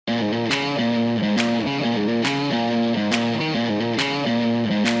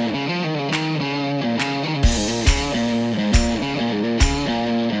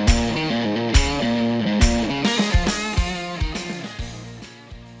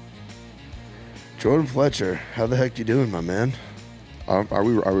Jordan Fletcher, how the heck you doing, my man? Are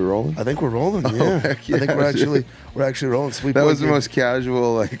we rolling? I think we're rolling. Yeah, heck yeah, I think we're actually rolling. Sweet That boy, was the dude. most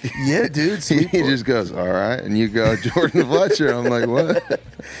casual, like. Yeah, dude. Sweet He boy. just goes, all right, and you go, Jordan Fletcher. I'm like, what?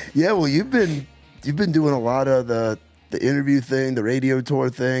 Yeah, well, you've been doing a lot of the interview thing, the radio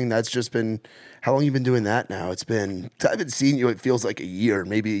tour thing. That's just been how long you been doing that now? It's been I haven't seen you. It feels like a year,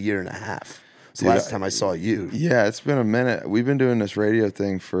 maybe a year and a half. It's the Dude, last time I saw you. Yeah, it's been a minute. We've been doing this radio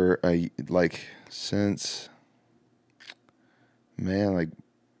thing for since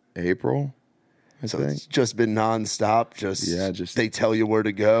April. I So think. it's just been nonstop. Just they tell you where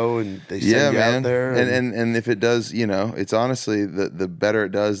to go and they send you out there. And if it does, it's honestly the better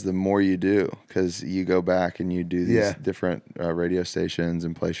it does, the more you do, because you go back and you do these different radio stations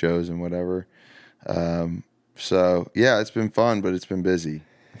and play shows and whatever. So yeah, it's been fun, but it's been busy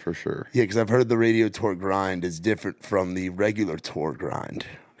for sure. Yeah, because I've heard the radio tour grind is different from the regular tour grind.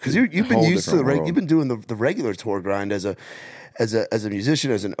 Because you've been used to you've been doing the regular tour grind as a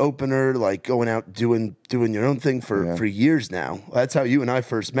musician, as an opener, like going out doing your own thing for years now. That's how you and I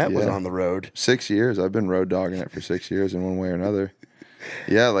first met, was on the road. 6 years. I've been road dogging it for 6 years in one way or another.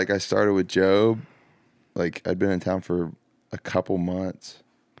 Yeah, like I started with Job. Like I'd been in town for a couple months.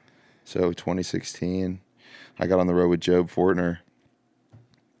 So 2016, I got on the road with Job Fortner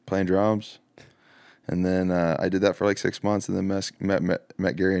playing drums. And then I did that for like 6 months and then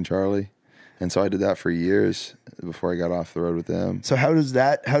met Gary and Charlie. And so I did that for years before I got off the road with them. So how does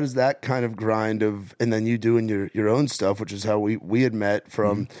that kind of grind of, and then you doing your own stuff, which is how we had met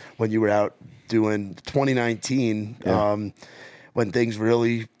from when you were out doing 2019, when things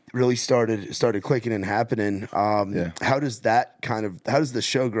really started clicking and happening. How does the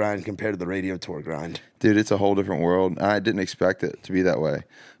show grind compare to the radio tour grind? Dude, it's a whole different world. I didn't expect it to be that way,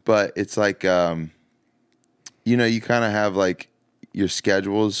 but it's like, you kind of have like your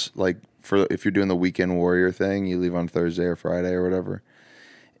schedules, like for if you're doing the weekend warrior thing, you leave on Thursday or Friday or whatever.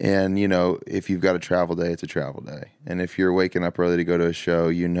 And, if you've got a travel day, it's a travel day. And if you're waking up early to go to a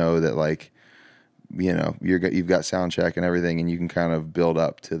show, that like, you've got sound check and everything, and you can kind of build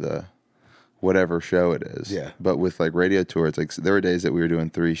up to the whatever show it is. Yeah. But with like radio tour, it's like there were days that we were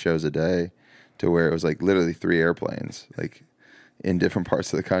doing 3 shows a day to where it was like literally 3 airplanes, like in different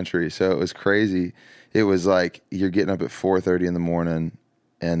parts of the country. So it was crazy. It was like you're getting up at 4:30 in the morning,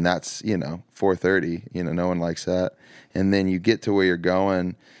 and that's, 4:30, no one likes that. And then you get to where you're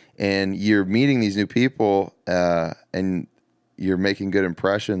going and you're meeting these new people, and you're making good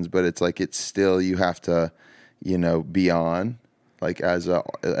impressions, but it's like, it's still, you have to, be on like as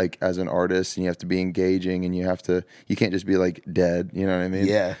an artist, and you have to be engaging, and you can't just be like dead, you know what I mean?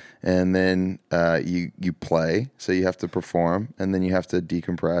 Yeah. And then you play, so you have to perform, and then you have to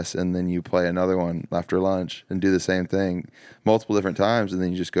decompress, and then you play another one after lunch and do the same thing multiple different times, and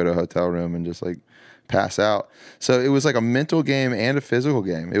then you just go to a hotel room and just like pass out. So it was like a mental game and a physical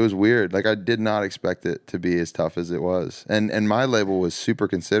game. It was weird. Like I did not expect it to be as tough as it was. And my label was super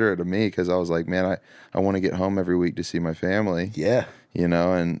considerate of me, because I was like, man, I want to get home every week to see my family. Yeah.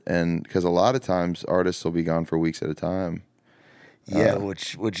 And because a lot of times artists will be gone for weeks at a time. Yeah,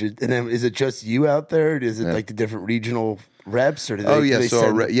 and then is it just you out there? Is it like the different regional reps, or do they?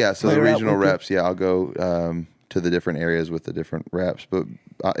 So the regional reps. Yeah, I'll go to the different areas with the different reps, but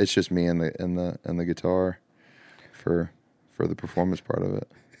it's just me and the guitar for the performance part of it.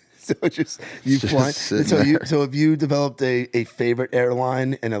 So just you fly. So have you developed a favorite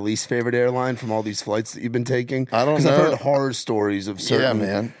airline and a least favorite airline from all these flights that you've been taking? I don't know. Because I've heard horror stories of certain. Yeah,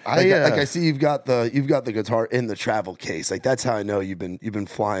 man. I see you've got the guitar in the travel case. Like that's how I know you've been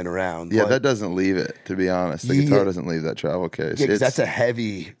flying around. Yeah, but, that doesn't leave it. To be honest, the guitar doesn't leave that travel case. Yeah, because that's the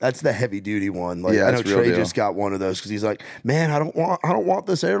heavy duty one. Like yeah, I know it's real Trey deal. just got one of those because he's like, man, I don't want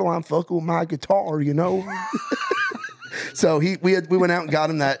this airline fucking with my guitar, So we went out and got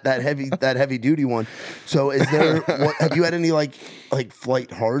him that heavy duty one. So have you had any like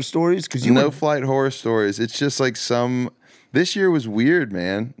flight horror stories? Flight horror stories. It's just like this year was weird,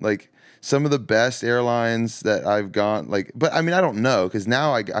 man. Like some of the best airlines that I've gone, but I mean, I don't know, because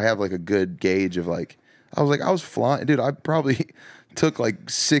now I have like a good gauge of like, I was flying, dude. I probably took like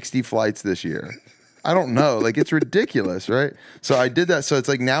 60 flights this year. I don't know. Like it's ridiculous, right? So I did that. So it's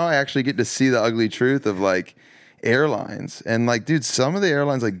like now I actually get to see the ugly truth of like airlines. And like, dude, some of the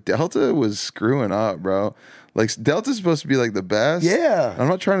airlines, like Delta was screwing up, bro. Like Delta's supposed to be like the best. Yeah. I'm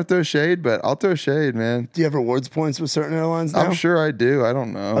not trying to throw shade, but I'll throw shade, man. Do you have rewards points with certain airlines now? I'm sure I do. I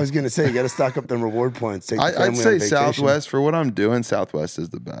don't know. I was going to say, you got to stock up them reward points. I'd say Southwest, for what I'm doing, Southwest is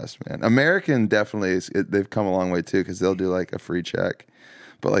the best, man. American definitely they've come a long way too, because they'll do like a free check.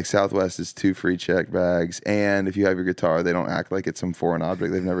 But like Southwest is 2 free check bags, and if you have your guitar, they don't act like it's some foreign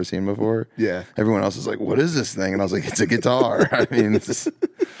object they've never seen before. Yeah. Everyone else is like, "What is this thing?" And I was like, "It's a guitar." I mean, it's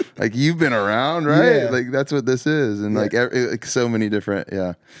like you've been around, right? Yeah. Like that's what this is, and like so many different,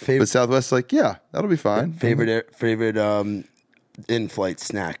 But Southwest, like, yeah, that'll be fine. Favorite in-flight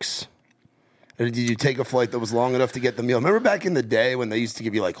snacks. Or did you take a flight that was long enough to get the meal? Remember back in the day when they used to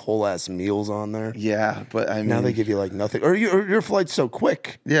give you like whole ass meals on there? Yeah, but I mean, Now they give you like nothing. Or your flight's so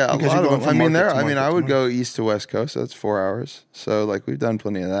quick. yeah, a because lot you're of going them. from market to I mean, market I to would market. go east to west coast. So that's 4 hours. So like we've done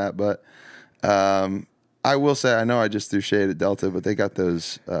plenty of that. But I will say, I know I just threw shade at Delta, but they got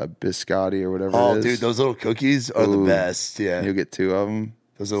those biscotti or whatever. Oh, it is. dude, those little cookies are the best. Yeah, You'll get 2 of them.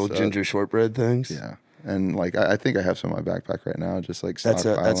 those little ginger shortbread things. Yeah. And like I think I have some in my backpack right now, just like That's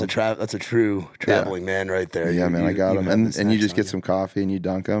a true traveling man right there. Yeah, man, I got them, have the and you snacks just on get some coffee and you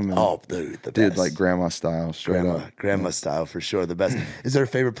dunk them. And, Oh, dude, the best. like grandma style, straight up. Grandma style for sure, the best. Is there a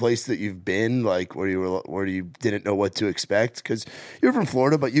favorite place that you've been, like where you didn't know what to expect? Because you're from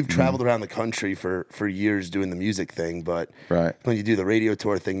Florida, but you've traveled around the country for years doing the music thing. But Right. when you do the radio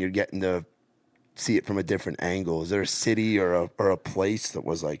tour thing, you're getting to see it from a different angle. Is there a city or a place that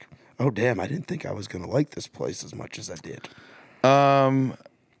was like, oh damn, I didn't think I was gonna like this place as much as I did?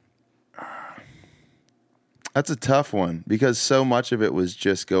 That's a tough one because so much of it was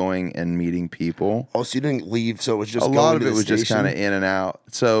just going and meeting people. Oh, so you didn't leave, so it was just A going lot to of the it was just station? kind of in and out.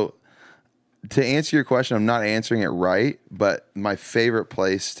 So to answer your question, I'm not answering it right, but my favorite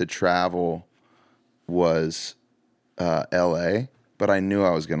place to travel was LA. But I knew I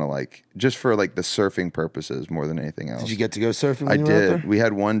was gonna like just for like the surfing purposes more than anything else. Did you get to go surfing? I When you were out did. there? We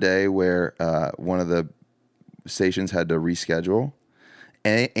had one day where one of the stations had to reschedule,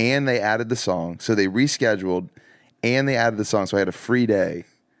 and they added the song. So they rescheduled, and they added the song. So I had a free day.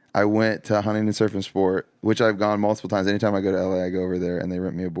 I went to Huntington Surf and Sport, which I've gone multiple times. Anytime I go to LA, I go over there, and they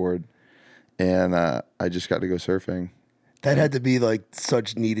rent me a board, and I just got to go surfing. That had to be like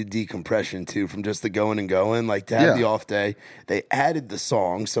such needed decompression too, from just the going and going. Like to have the off day, they added the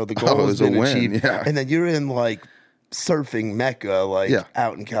song, so the goal it has was a been win, achieved. yeah. And then you're in like surfing mecca, like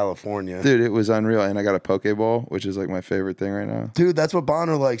out in California, Dude, it was unreal. And I got a Pokeball, which is like my favorite thing right now. Dude, that's what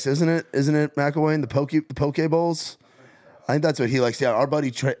Bonner likes, isn't it? Isn't it, McElwain? The Pokeballs. I think that's what he likes. Yeah, our buddy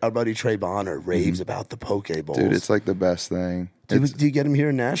Trey Bonner raves about the Pokeballs. Dude, it's like the best thing. Do you get him here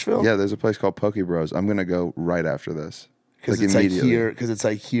in Nashville? Yeah, there's a place called Poke Bros. I'm gonna go right after this. because it's like here. Because it's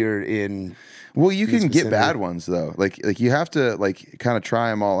like here in. Well, you can get vicinity. bad ones though. Like you have to like kind of try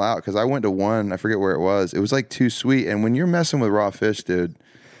them all out. Because I went to one, I forget where it was. It was like too sweet. And when you're messing with raw fish, dude,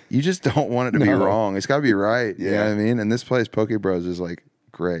 you just don't want it to be wrong. It's got to be right. You know what I mean? And this place, Poke Bros, is like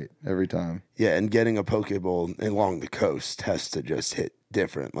great every time. Yeah, and getting a Pokeball along the coast has to just hit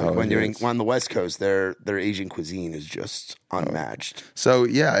different. Like when you're on the West Coast, their Asian cuisine is just unmatched. So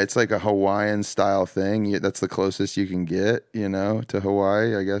yeah, it's like a Hawaiian style thing. That's the closest you can get, to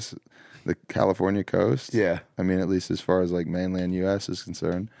Hawaii, I guess. The California coast. Yeah. I mean, at least as far as like mainland U.S. is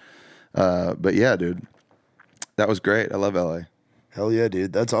concerned. But yeah, dude, that was great. I love LA. Hell yeah,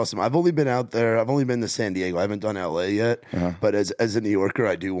 dude. That's awesome. I've only been out there. I've only been to San Diego. I haven't done LA yet. But as a New Yorker,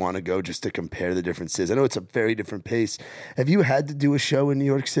 I do want to go just to compare the differences. I know it's a very different pace. Have you had to do a show in New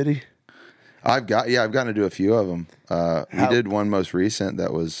York City? I've gotten to do a few of them. We did one most recent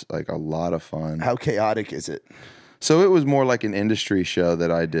that was like a lot of fun. How chaotic is it? So it was more like an industry show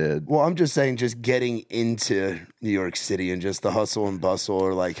that I did. Well, I'm just saying, just getting into New York City and just the hustle and bustle,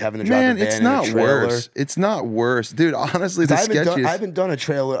 or like having to drive a van it's in not a trailer. worse. It's not worse, dude. Honestly, the sketchiest. I haven't done a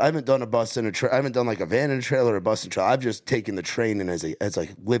trailer. I haven't done a bus in a trailer. I haven't done like a van in a trailer or a bus in a trailer. I've just taken the train and as like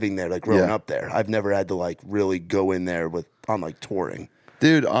living there, like growing up there. I've never had to like really go in there on like touring.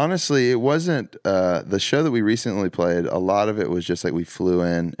 Dude, honestly, it wasn't the show that we recently played. A lot of it was just like we flew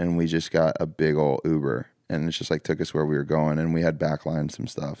in and we just got a big old Uber. And it's just like took us where we were going, and we had backline some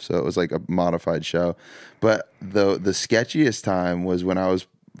stuff. So it was like a modified show. But the sketchiest time was when I was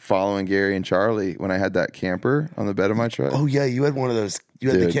following Gary and Charlie when I had that camper on the bed of my truck. Oh yeah, you had one of those.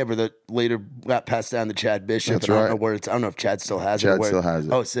 You had the camper that later got passed down to Chad Bishop. That's and right. I don't know where it's. I don't know if Chad still has it. Chad still has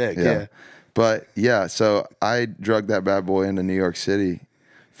it. Oh, sick. Yeah. But yeah, so I drug that bad boy into New York City.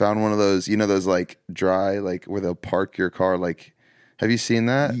 Found one of those, those like dry, like where they'll park your car, like. Have you seen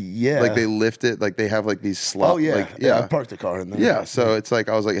that? Yeah. Like they lift it, like they have like these slots. Oh yeah. Like, yeah. I parked the car in there. Yeah. So it's like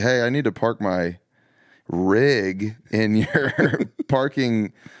I was like, hey, I need to park my rig in your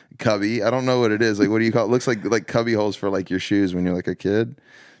parking cubby. I don't know what it is. Like, what do you call it? It looks like cubby holes for like your shoes when you're like a kid.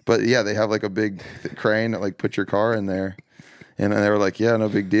 But yeah, they have like a big crane that like put your car in there. And they were like, yeah, no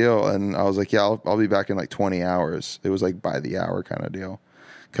big deal. And I was like, yeah, I'll be back in like 20 hours. It was like by the hour kind of deal.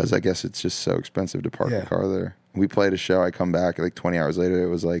 Because I guess it's just so expensive to park a car there. We played a show. I come back like 20 hours later. It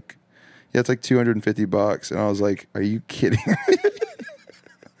was like, yeah, it's like $250. And I was like, are you kidding me?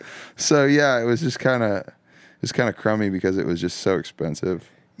 So yeah, it was kind of crummy because it was just so expensive.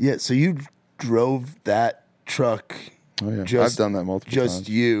 Yeah. So you drove that truck. Oh yeah, I've done that multiple times. Just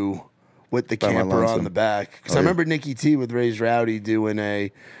you with the By my camper lonesome. on the back. Because I yeah. remember Nikki T with Raised Rowdy did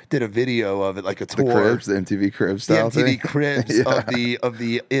a video of it, like a tour. The Cribs, the MTV Cribs style The MTV thing. Cribs Yeah. of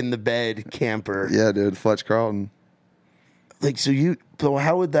the in the bed camper. Yeah, dude, Fletch Carlton. Like, so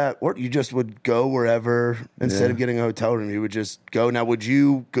how would that work? You just would go wherever, instead of getting a hotel room, you would just go. Now, would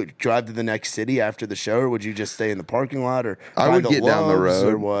you drive to the next city after the show, or would you just stay in the parking lot, or I would find a get down the Love's,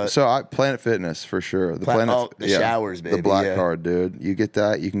 road. or what? So Planet Fitness for sure. The showers, baby. The black yeah. card, dude. You get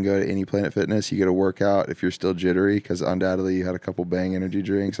that. You can go to any Planet Fitness. You get a workout if you're still jittery, because undoubtedly you had a couple Bang energy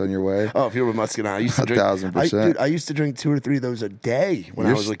drinks on your way. Oh, if you were Muscadine, I used to drink 1,000%. I used to drink 2 or 3 of those a day when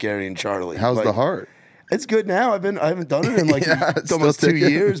I was with Gary and Charlie. How's the heart? It's good now. I haven't done it in like almost 2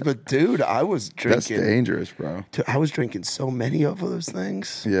 years, but dude, I was drinking. That's dangerous, bro. I was drinking so many of those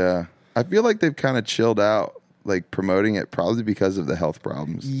things. Yeah, I feel like they've kind of chilled out, like promoting it, probably because of the health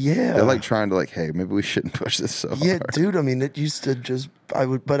problems. Yeah, they're like trying to like, hey, maybe we shouldn't push this so hard. Yeah, dude. I mean, it used to just I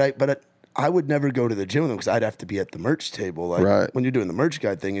would never go to the gym with them because I'd have to be at the merch table. Like when you're doing the merch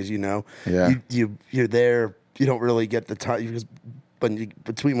guy thing, as you know, you're there. You don't really get the time because.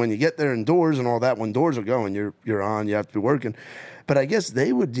 Between when you get there and doors and all that, when doors are going, you're on. You have to be working. But I guess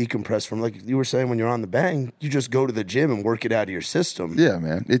they would decompress from, like you were saying, when you're on the Bang, you just go to the gym and work it out of your system. Yeah,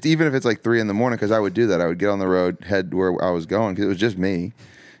 man. It's even if it's like 3 a.m, because I would do that. I would get on the road, head where I was going, because it was just me,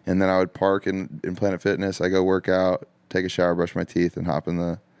 and then I would park in Planet Fitness. I go work out, take a shower, brush my teeth, and hop in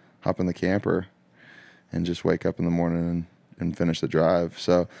the camper, and just wake up in the morning and finish the drive.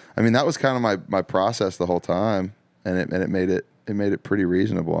 So I mean, that was kind of my process the whole time, and it made it pretty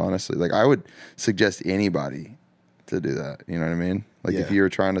reasonable, honestly. Like, I would suggest anybody to do that. You know what I mean? Like, if you were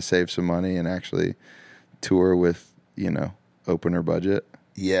trying to save some money and actually tour with, opener budget.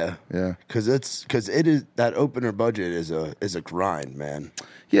 Yeah. Yeah. Because it is that opener budget is a grind, man.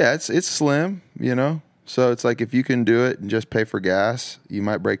 Yeah, it's slim, So it's like, if you can do it and just pay for gas, you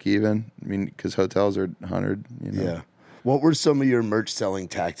might break even. I mean, because hotels are 100. Yeah. What were some of your merch selling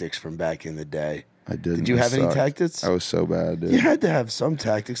tactics from back in the day? I didn't. Did you have any tactics? I was so bad, dude. You had to have some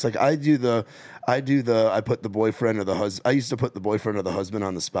tactics. Like I put the boyfriend or the husband. I used to put the boyfriend or the husband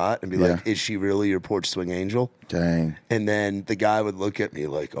on the spot and be like, "Is she really your porch swing angel?" Dang. And then the guy would look at me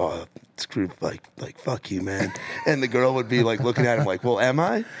like, "Oh, screw, like fuck you, man." And the girl would be like looking at him like, "Well, am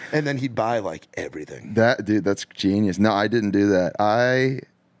I?" And then he'd buy like everything. That's genius. No, I didn't do that.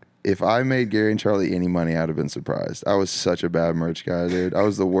 If I made Gary and Charlie any money, I'd have been surprised. I was such a bad merch guy, dude. I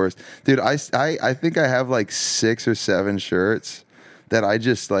was the worst. Dude, I think I have like 6 or 7 shirts that I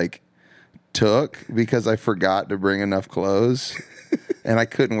just like took because I forgot to bring enough clothes. And I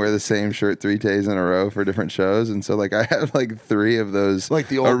couldn't wear the same shirt 3 days in a row for different shows, and so like I had like 3 of those, like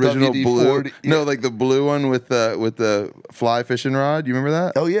the old original WD-40. blue. No, like the blue one with the fly fishing rod. You remember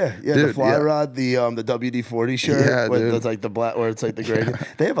that? Oh yeah, Dude, the fly rod, the WD-40 shirt. Yeah, dude. It's like the black, where it's like the gray.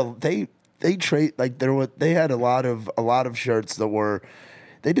 They trade like they had a lot of shirts that were.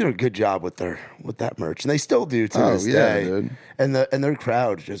 They did a good job with that merch, and they still do to this day. Dude. And their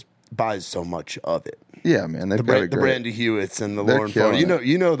crowd just buys so much of it. Yeah, man, they've got The Brandy Hewitts and the They're Lauren Farr. killing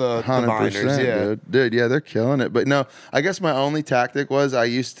You know the 100%, Viners, yeah. dude, yeah, they're killing it. But no, I guess my only tactic was I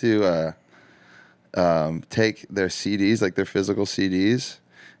used to take their CDs, like their physical CDs,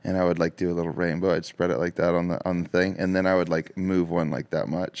 and I would like do a little rainbow. I'd spread it like that on the thing, and then I would like move one like that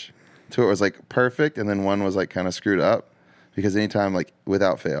much, so it was like perfect, and then one was like kind of screwed up, because anytime, like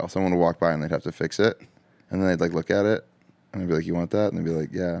without fail, someone would walk by and they'd have to fix it, and then they'd like look at it, and I'd be like, "You want that?" And they'd be like,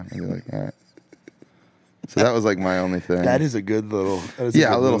 "Yeah," and I'd be like, "All right." So that was like my only thing. That is a good little. A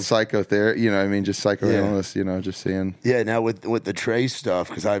little psychotherapy. You know what I mean? Just psychoanalyst. Just seeing. Yeah. Now with the Trey stuff,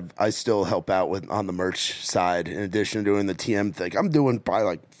 because I still help out on the merch side in addition to doing the TM thing. I'm doing probably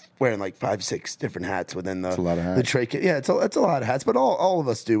like wearing like 5-6 different hats within That's a lot of hats. the Trey. Yeah, it's a lot of hats, but all of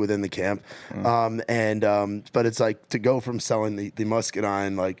us do within the camp. But it's like to go from selling the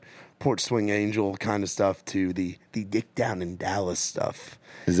Muscadine like porch swing angel kind of stuff to the Dick Down in Dallas stuff.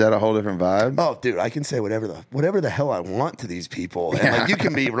 Is that a whole different vibe? Oh, dude, I can say whatever the hell I want to these people, and like you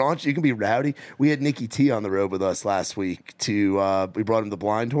can be raunchy, you can be rowdy. We had Nikki T on the road with us last week. We brought him to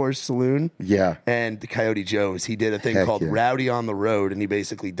Blind Horse Saloon, and the Coyote Joe's. He did a thing called Rowdy on the Road, and he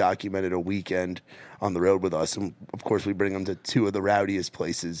basically documented a weekend on the road with us. And of course, we bring him to 2 of the rowdiest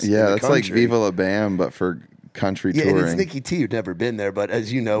places. Yeah, in the that's like country. Viva La Bam, but for country Yeah, touring. and it's Nicky T, who'd never been there, but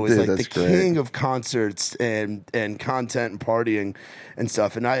as you know, is Dude, like the that's great. king of concerts and content and partying and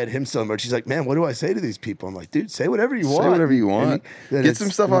stuff. And I had him so much. He's like, man, what do I say to these people? I'm like, dude, say whatever you want. Say whatever you want. And Get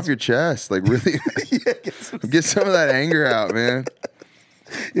some stuff off your chest. Like, really, yeah, get some of that anger out, man.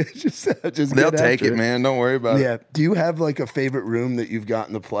 yeah, just They'll get take after it, man. Don't worry about it. Yeah. Do you have like a favorite room that you've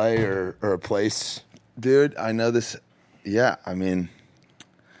gotten to play or a place? Dude, I know this. Yeah, I mean,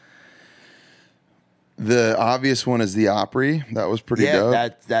 the obvious one is the Opry. That was pretty dope.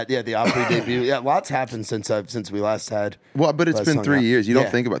 The Opry debut. Yeah, lots happened since we last had. Well, but it's last been hung 3 out. years. You don't Yeah.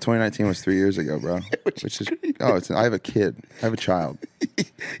 think about 2019 was 3 years ago, bro. Which is I have a kid. I have a child.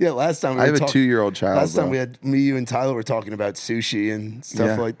 Yeah, last time I have a 2-year-old child. Last time bro. we had me, you, and Tyler were talking about sushi and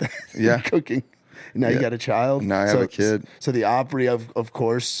stuff Yeah. like that. Yeah. Cooking. Now you got a child. Now I have a kid. So the Opry, of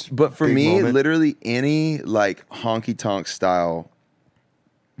course. But for big me, moment. literally any like honky tonk style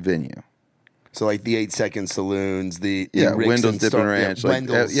venue. So like the 8 Second Saloons, the Yeah, Rick's Wendell's and Dip and Star- Ranch. yeah, Like,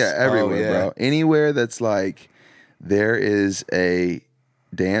 Wendell's. everywhere, Oh, yeah. bro. Anywhere that's like there is a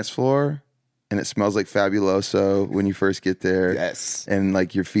dance floor and it smells like Fabuloso when you first get there. Yes. And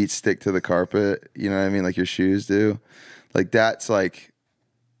like your feet stick to the carpet, you know what I mean? Like your shoes do. Like that's like,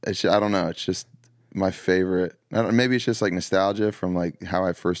 I don't know. It's just my favorite. I don't, maybe it's just like nostalgia from like how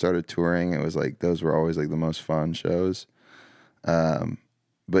I first started touring. It was like, those were always like the most fun shows.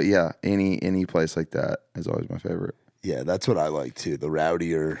 But yeah, any place like that is always my favorite. Yeah, that's what I like too. The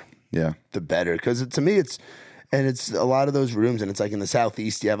rowdier, Yeah. the better. Because to me, it's a lot of those rooms, and it's like in the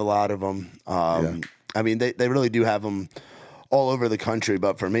Southeast, you have a lot of them. I mean, they really do have them all over the country.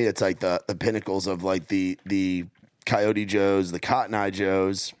 But for me, it's like the pinnacles of like the Coyote Joe's, the Cotton Eye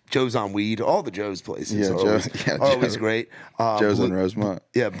Joe's, Joe's on Weed, all the Joe's places Yeah, are always great. Joe's in Rosemont.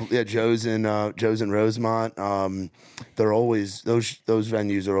 Yeah, Joe's in Rosemont. They're always those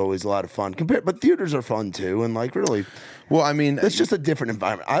venues are always a lot of fun. But theaters are fun too, and like really, Well, I mean, it's just a different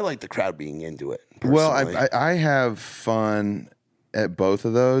environment. I like the crowd being into it. well, personally. I have fun at both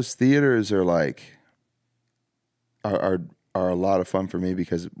of those. Theaters are like are a lot of fun for me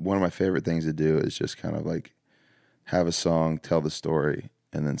because one of my favorite things to do is just kind of like have a song, tell the story,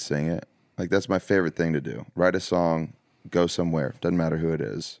 and then sing it. Like that's my favorite thing to do. Write a song, go somewhere, doesn't matter who it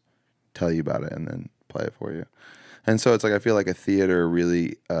is, tell you about it, and then play it for you. And so it's like I feel like a theater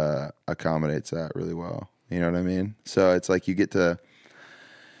really accommodates that really well. You know what I mean? So it's like you get to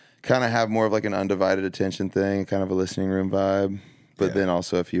kind of have more of like an undivided attention thing, kind of a listening room vibe. But then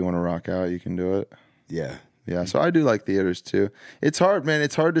also if you want to rock out, you can do it. Yeah. Yeah, so I do like theaters too. It's hard, man.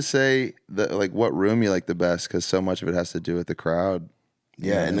 It's hard to say like what room you like the best because so much of it has to do with the crowd.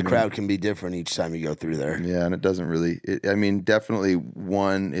 Yeah, and the crowd can be different each time you go through there. Yeah, and it doesn't really. I mean, definitely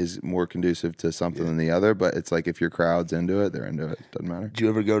one is more conducive to something than the other. But it's like if your crowd's into it, they're into it. Doesn't matter. Did you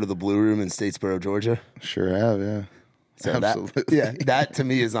ever go to the Blue Room in Statesboro, Georgia? Sure have, yeah. So Absolutely. that to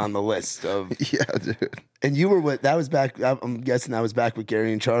me is on the list of. Yeah, dude. And you were with that was back. I'm guessing that was back with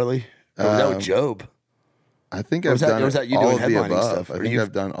Gary and Charlie. Or was that with Job? I think Or I've was that- done or was that you all doing of the headlining above. stuff? I Or think you-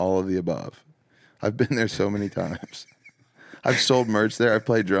 I've done all of the above. I've been there so many times. I've sold merch there. I've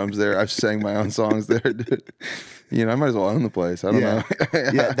played drums there. I've sang my own songs there, dude. You know, I might as well own the place. I don't know.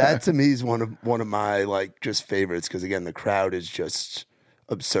 Yeah, that to me is one of my like just favorites because again the crowd is just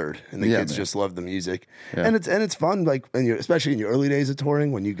absurd and the kids man. just love the music Yeah. and it's fun like especially in your early days of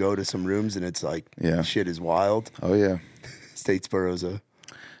touring when you go to some rooms and it's like shit is wild. Oh yeah. Statesboro's a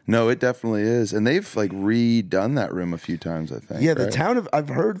No, it definitely is, and they've like redone that room a few times. I think. yeah. The right? town of I've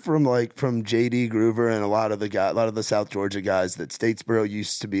heard from JD Groover and a lot of the South Georgia guys that Statesboro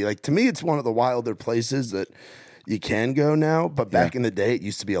used to be like to me it's one of the wilder places that you can go now, but back in the day it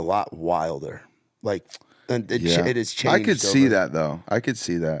used to be a lot wilder. Like and it has changed. I could see that though. I could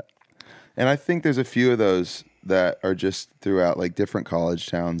see that, and I think there's a few of those that are just throughout like different college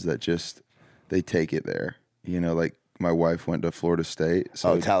towns that just they take it there. You know, like my wife went to Florida State.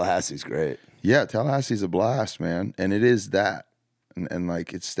 So Tallahassee's great. yeah, Tallahassee's a blast, man, and it is that, and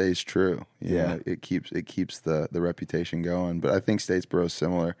like it stays true. You know, it keeps the reputation going. But I think Statesboro's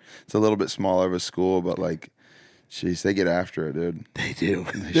similar. It's a little bit smaller of a school, but like, jeez, they get after it, dude. They do.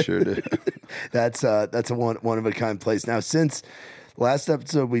 They sure do. That's a one of a kind place. Now, since last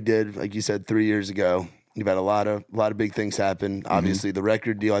episode we did, like you said, 3 years ago, you've had a lot of big things happen. Obviously, the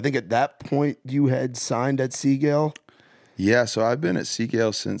record deal. I think at that point you had signed at Seagale. Yeah, so I've been at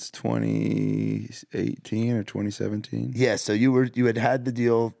Seagale since 2018 or 2017. Yeah, so you had the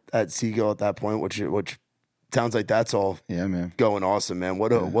deal at Seagale at that point, which sounds like that's all Yeah, man. going awesome, man.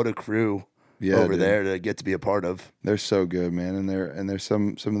 What a crew over dude. there to get to be a part of. They're so good, man, and they're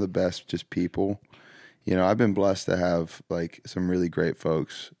some of the best just people. You know, I've been blessed to have like some really great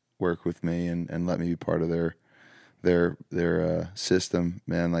folks work with me and let me be part of their their system,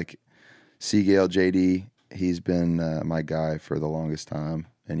 man. Like Seagale JD, he's been my guy for the longest time.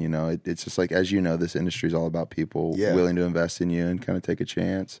 And, you know, it's just like, as you know, this industry is all about people willing to invest in you and kind of take a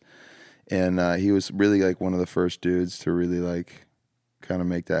chance. And he was really like one of the first dudes to really like kind of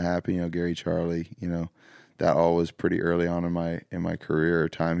make that happen. You know, Gary Charlie, you know, that all was pretty early on in my career or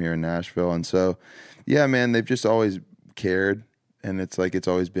time here in Nashville. And so, yeah, man, they've just always cared. And it's like, it's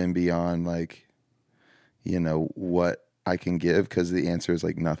always been beyond like, you know, what I can give, because the answer is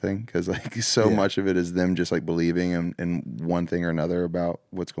like nothing, because like so much of it is them just like believing in one thing or another about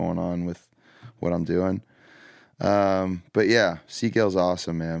what's going on with what I'm doing. But yeah, Seagale's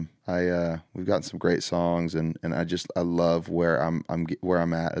awesome, man. We've gotten some great songs, and I love where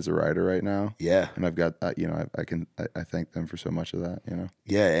I'm at as a writer right now. Yeah, and I've got you know, I thank them for so much of that, you know.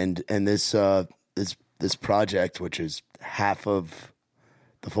 Yeah, and this project, which is half of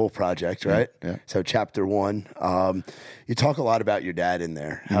the full project, right? Yeah. So chapter 1, you talk a lot about your dad in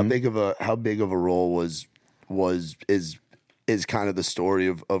there. How big of a role is kind of the story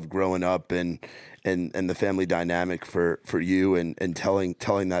of growing up and the family dynamic for you and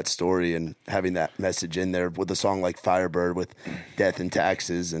telling that story and having that message in there with a song like Firebird with death and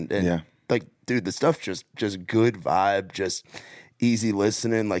taxes and like, dude, the stuff just good vibe, just easy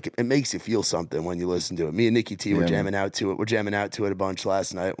listening. Like it makes you feel something when you listen to it. Me and Nikki T were jamming out to it. We're jamming out to it a bunch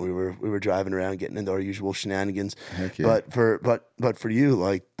last night. We were driving around getting into our usual shenanigans. Heck yeah. But for you,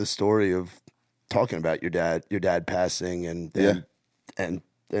 like the story of talking about your dad passing and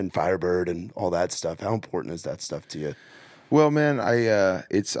Firebird and all that stuff. How important is that stuff to you? Well, man,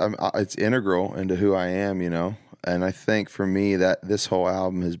 it's integral into who I am, you know. And I think for me that this whole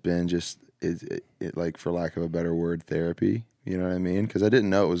album has been just it like, for lack of a better word, therapy. You know what I mean? Because I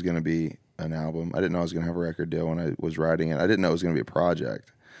didn't know it was going to be an album. I didn't know I was going to have a record deal when I was writing it. I didn't know it was going to be a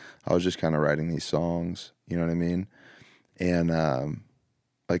project. I was just kind of writing these songs. You know what I mean? And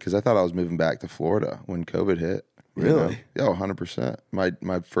like, because I thought I was moving back to Florida when COVID hit. Really? You know? Oh, 100%.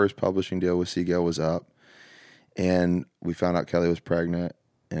 My first publishing deal with Seagale was up, and we found out Kelly was pregnant,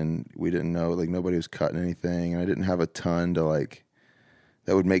 and we didn't know, like, nobody was cutting anything, and I didn't have a ton to like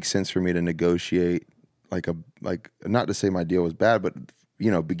that would make sense for me to negotiate. Like not to say my deal was bad, but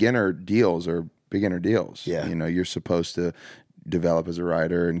you know, beginner deals are beginner deals. Yeah. You know, you're supposed to develop as a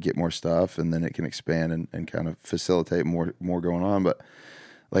writer and get more stuff, and then it can expand and kind of facilitate more going on. But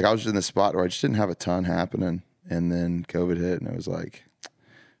like, I was just in this spot where I just didn't have a ton happening, and then COVID hit, and it was like,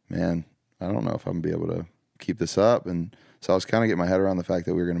 man, I don't know if I'm gonna be able to keep this up. And so I was kind of getting my head around the fact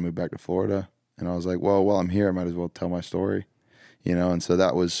that we were gonna move back to Florida, and I was like, well, while I'm here, I might as well tell my story. You know, and so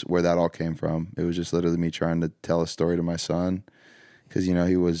that was where that all came from. It was just literally me trying to tell a story to my son, because, you know,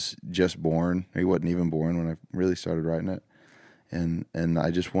 he was just born. He wasn't even born when I really started writing it. And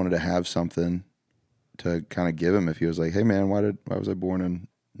I just wanted to have something to kind of give him if he was like, hey, man, why was I born in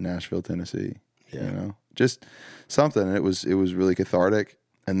Nashville, Tennessee? Yeah. You know, just something. And it was really cathartic.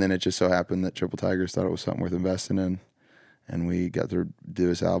 And then it just so happened that Triple Tigers thought it was something worth investing in. And we got to do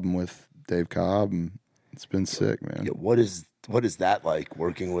this album with Dave Cobb, and it's been sick, man. Yeah, what is that like,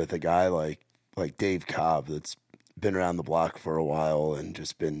 working with a guy like Dave Cobb that's been around the block for a while and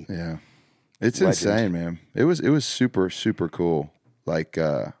just been it's legend. Insane, man. It was super, super cool. Like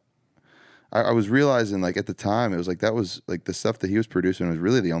I was realizing, like, at the time, it was like that was like the stuff that he was producing was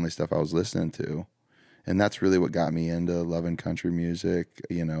really the only stuff I was listening to. And that's really what got me into loving country music,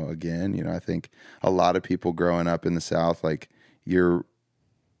 you know, again. You know, I think a lot of people growing up in the South, like,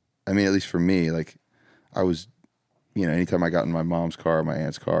 at least for me, like, I was, you know, anytime I got in my mom's car or my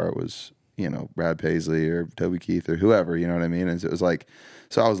aunt's car, it was, you know, Brad Paisley or Toby Keith or whoever, you know what I mean? And it was like,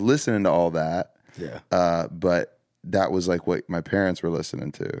 so I was listening to all that. Yeah. But that was like what my parents were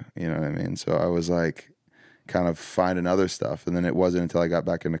listening to, you know what I mean? So I was like kind of finding other stuff. And then it wasn't until I got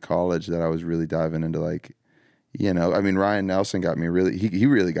back into college that I was really diving into, like, you know, I mean, Ryan Nelson got me he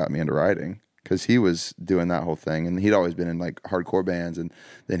really got me into writing, because he was doing that whole thing, and he'd always been in like hardcore bands, and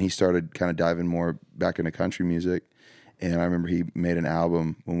then he started kind of diving more back into country music. And I remember he made an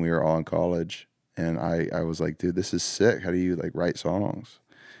album when we were all in college, and I was like, dude, this is sick. How do you like write songs?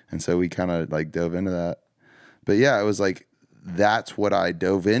 And so we kind of like dove into that. But yeah, it was like, that's what I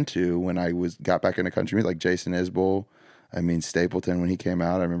dove into when I got back into country music, like Jason Isbell. I mean, Stapleton, when he came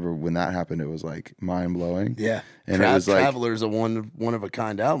out, I remember when that happened, it was like mind blowing. Yeah. And it was like Traveler's a one of a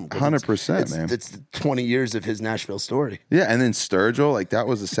kind album. 100%, man. It's 20 years of his Nashville story. Yeah. And then Sturgill, like, that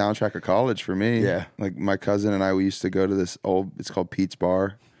was the soundtrack of college for me. Yeah. Like, my cousin and I, we used to go to this it's called Pete's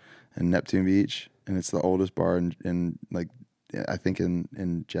Bar in Neptune Beach. And it's the oldest bar in like, I think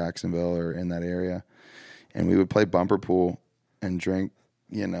in Jacksonville or in that area. And we would play bumper pool and drink,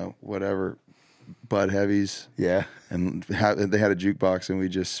 you know, whatever Bud Heavies. Yeah. And they had a jukebox, and we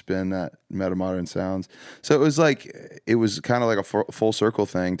just spin that Metamodern Sounds. So it was kind of like a full circle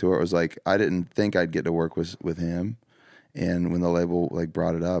thing to where it was like I didn't think I'd get to work with him, and when the label like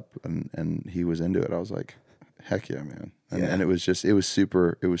brought it up and he was into it, I was like, heck yeah, man. And it was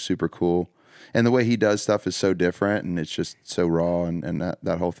super cool. And the way he does stuff is so different, and it's just so raw, and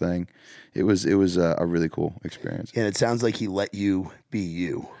that whole thing. It was a really cool experience. And it sounds like he let you be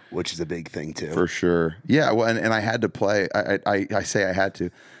you, which is a big thing too. For sure. Yeah. Well, and I had to play. I say I had to.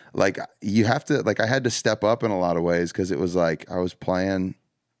 Like you have to. Like I had to step up in a lot of ways because it was like I was playing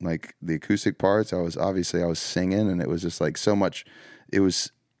like the acoustic parts. I was singing, and it was just like so much. It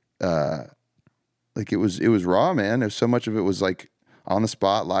was like it was raw, man. So much of it was like on the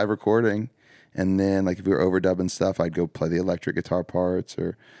spot, live recording. And then, like, if we were overdubbing stuff, I'd go play the electric guitar parts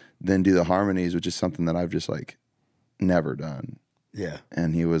or then do the harmonies, which is something that I've just, like, never done. Yeah.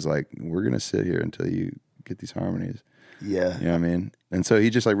 And he was like, we're going to sit here until you get these harmonies. Yeah. You know what I mean? And so he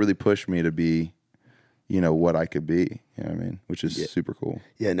just, like, really pushed me to be, you know, what I could be. You know what I mean? Which is super cool.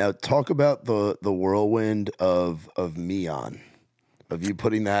 Yeah. Now, talk about the whirlwind of Meon. Of you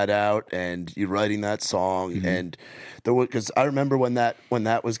putting that out and you writing that song, and because I remember when that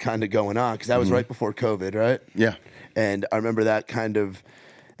was kind of going on, because that was right before COVID, right? Yeah, and I remember the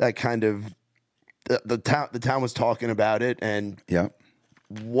town was talking about it, and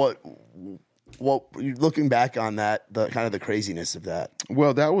what looking back on that, the kind of the craziness of that.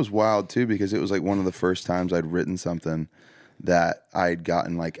 Well, that was wild too, because it was like one of the first times I'd written something that I'd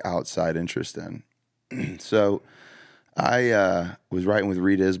gotten like outside interest in. So I was writing with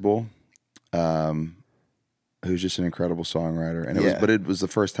Reed Isbell, who's just an incredible songwriter, and it was the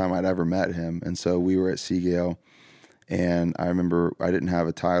first time I'd ever met him, and so we were at Seagale, and I remember I didn't have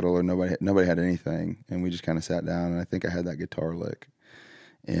a title or nobody had anything, and we just kind of sat down, and I think I had that guitar lick,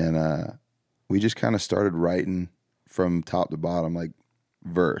 and we just kind of started writing from top to bottom, like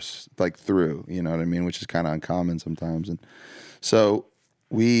verse, like through, you know what I mean, which is kind of uncommon sometimes, and so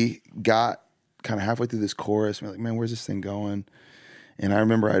we got kind of halfway through this chorus, and we're like, man, where's this thing going? And I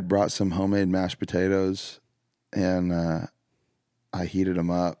remember I'd brought some homemade mashed potatoes, and I heated them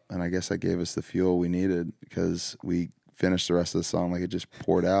up, and I guess that gave us the fuel we needed, because we finished the rest of the song like it just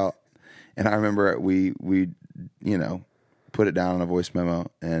poured out. And I remember we you know, put it down in a voice memo,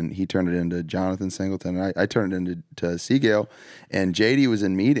 and he turned it into Jonathan Singleton, and I turned it into Seagale, and JD was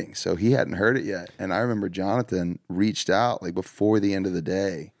in meetings, so he hadn't heard it yet. And I remember Jonathan reached out like before the end of the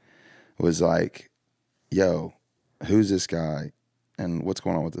day, was like, yo, who's this guy and what's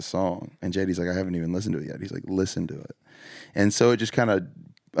going on with the song? And JD's like, I haven't even listened to it yet. He's like, listen to it. And so it just kind of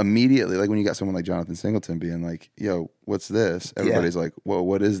immediately, like when you got someone like Jonathan Singleton being like, yo, what's this? Everybody's like, whoa,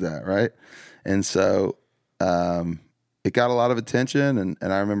 what is that, right? And so it got a lot of attention, and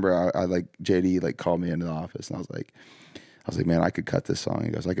I remember I like JD like called me into the office, and I was like, man, I could cut this song. He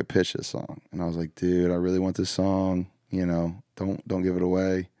goes, I could pitch this song. And I was like, dude, I really want this song, you know, don't give it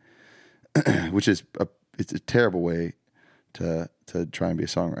away. Which is it's a terrible way to try and be a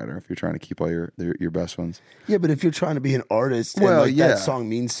songwriter if you're trying to keep all your best ones. Yeah, but if you're trying to be an artist, well, and that song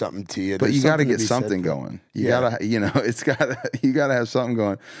means something to you. But you got to get something going. You gotta, you know, you gotta have something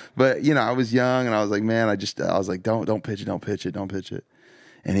going. But you know, I was young, and I was like, man, I was like, don't pitch it.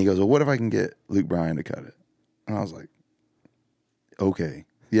 And he goes, well, what if I can get Luke Bryan to cut it? And I was like, okay,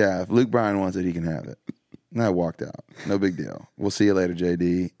 yeah, if Luke Bryan wants it, he can have it. And I walked out. No big deal. We'll see you later,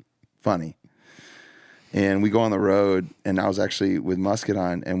 JD. Funny. And we go on the road, and I was actually with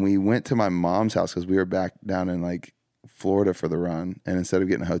Muscadine, and we went to my mom's house because we were back down in like Florida for the run. And instead of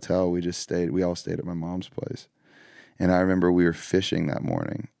getting a hotel, we all stayed at my mom's place. And I remember we were fishing that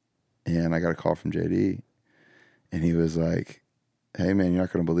morning, and I got a call from JD, and he was like, hey man, you're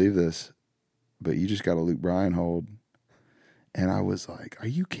not going to believe this, but you just got a Luke Bryan hold. And I was like, are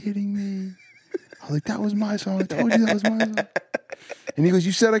you kidding me? I was like, that was my song. I told you that was my song. And he goes,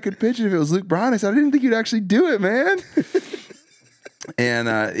 you said I could pitch it if it was Luke Bryan. I said, I didn't think you'd actually do it, man. And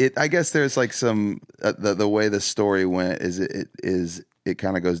I guess there's like some the way the story went is it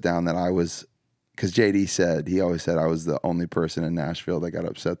kind of goes down that I was, because JD he always said I was the only person in Nashville that got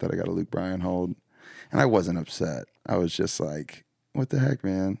upset that I got a Luke Bryan hold. And I wasn't upset. I was just like, what the heck,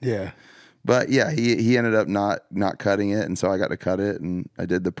 man? Yeah. But yeah, he ended up not cutting it, and so I got to cut it, and I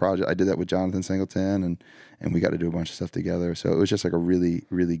did the project. I did that with Jonathan Singleton, and we got to do a bunch of stuff together. So it was just like a really,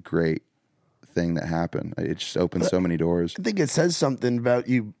 really great thing that happened. It just opened so many doors. I think it says something about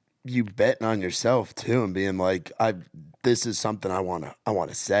you betting on yourself too, and being like, this is something I want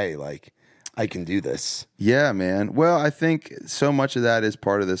to say, like, I can do this. Yeah, man. Well, I think so much of that is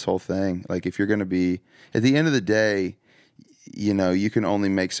part of this whole thing. Like, if you're going to be, at the end of the day, you know, you can only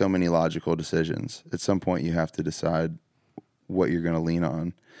make so many logical decisions. At some point, you have to decide what you're going to lean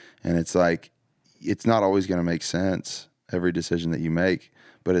on. And it's like, it's not always going to make sense, every decision that you make.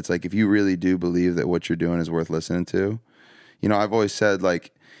 But it's like, if you really do believe that what you're doing is worth listening to, you know, I've always said,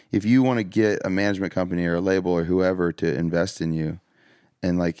 like, if you want to get a management company or a label or whoever to invest in you,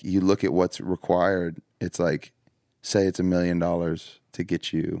 and like you look at what's required, it's like, say it's $1 million to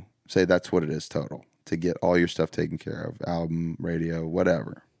get you, say that's what it is total, to get all your stuff taken care of, album, radio,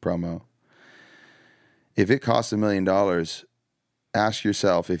 whatever, promo. If it costs $1 million, ask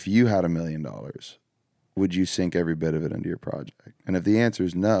yourself, if you had $1 million, would you sink every bit of it into your project? And if the answer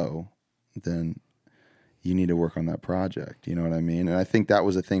is no, then you need to work on that project. You know what I mean? And I think that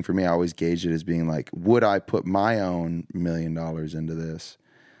was a thing for me. I always gauged it as being like, would I put my own $1 million into this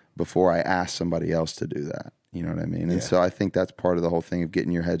before I ask somebody else to do that? You know what I mean? And so I think that's part of the whole thing of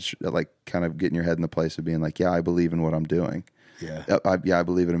getting your head, like kind of getting your head in the place of being like, yeah, I believe in what I'm doing. Yeah. I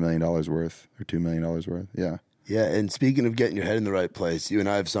believe in $1 million worth or $2 million worth. Yeah. Yeah. And speaking of getting your head in the right place, you and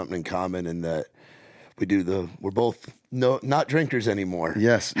I have something in common in that we're both not drinkers anymore.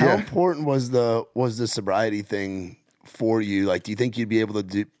 Yes. How important was the sobriety thing for you? Like, do you think you'd be able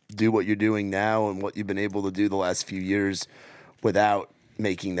to do what you're doing now and what you've been able to do the last few years without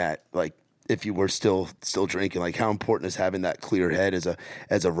making that, like, if you were still drinking? Like, how important is having that clear head as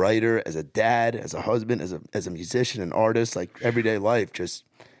a writer, as a dad, as a husband, as a musician, an artist, like everyday life? Just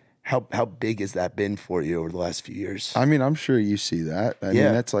how big has that been for you over the last few years? I mean, I'm sure you see that. I mean,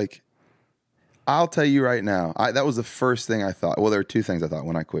 that's like, I'll tell you right now, that was the first thing I thought. Well, there were two things I thought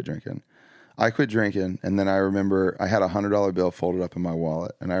when I quit drinking. I quit drinking, and then I remember I had a $100 bill folded up in my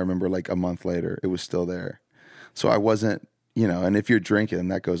wallet, and I remember like a month later, it was still there. So I wasn't, you know, and if you're drinking,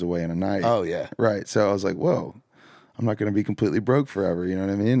 that goes away in a night. Oh, yeah. Right. So I was like, whoa, I'm not going to be completely broke forever. You know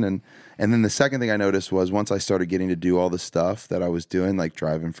what I mean? And then the second thing I noticed was once I started getting to do all the stuff that I was doing, like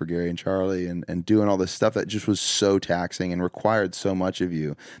driving for Gary and Charlie and doing all this stuff that just was so taxing and required so much of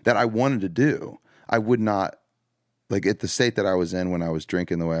you that I wanted to do, I would not, like at the state that I was in when I was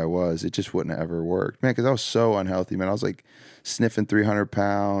drinking the way I was, it just wouldn't have ever worked, man, because I was so unhealthy, man. I was like sniffing 300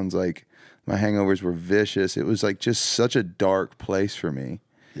 pounds, like my hangovers were vicious. It was like just such a dark place for me.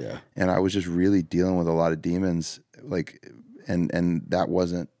 Yeah. And I was just really dealing with a lot of demons, like, and that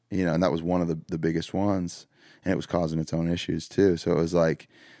wasn't, you know, and that was one of the biggest ones, and it was causing its own issues too. So it was like,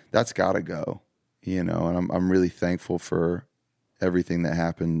 that's gotta go, you know, and I'm really thankful for everything that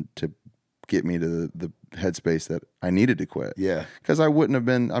happened to get me to the headspace that I needed to quit. Yeah. Cause I wouldn't have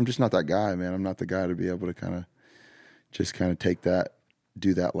been, I'm just not that guy, man. I'm not the guy to be able to just take that,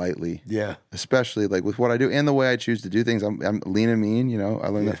 do that lightly. Yeah. Especially like with what I do and the way I choose to do things. I'm lean and mean, you know, I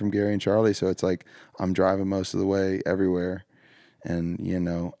learned that from Gary and Charlie. So it's like, I'm driving most of the way everywhere, and, you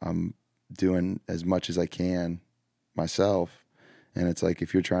know, I'm doing as much as I can myself. And it's like,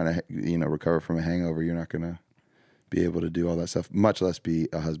 if you're trying to, you know, recover from a hangover, you're not going to be able to do all that stuff, much less be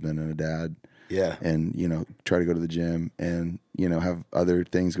a husband and a dad. Yeah. And, you know, try to go to the gym and, you know, have other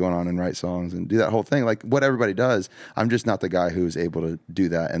things going on and write songs and do that whole thing, like what everybody does. I'm just not the guy who's able to do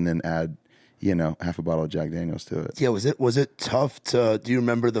that and then add, you know, half a bottle of Jack Daniels to it. Yeah. Was it tough do you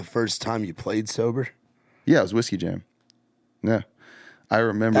remember the first time you played sober? Yeah, it was Whiskey Jam. Yeah. I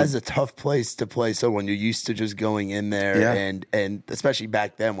remember. That's a tough place to play. So when you're used to just going in there and especially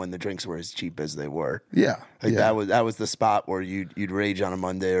back then when the drinks were as cheap as they were. Yeah. Like that was the spot where you'd rage on a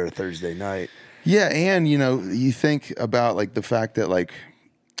Monday or a Thursday night. Yeah. And, you know, you think about like the fact that like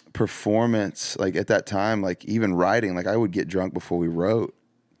performance, like at that time, like even writing, like I would get drunk before we wrote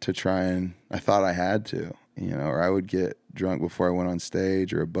to try, and I thought I had to, you know, or I would get drunk before I went on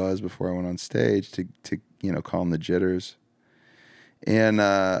stage or a buzz before I went on stage to you know, calm the jitters. And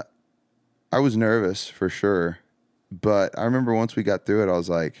I was nervous for sure, but I remember once we got through it, I was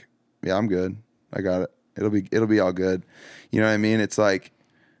like, "Yeah, I'm good. I got it. It'll be all good." You know what I mean? It's like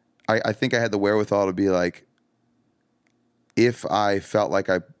I think I had the wherewithal to be like, if I felt like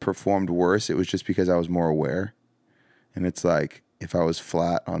I performed worse, it was just because I was more aware. And it's like, if I was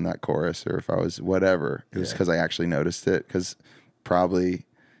flat on that chorus or if I was whatever, it was because I actually noticed it. Because probably,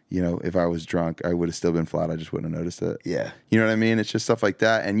 you know, if I was drunk, I would have still been flat. I just wouldn't have noticed it. Yeah. You know what I mean? It's just stuff like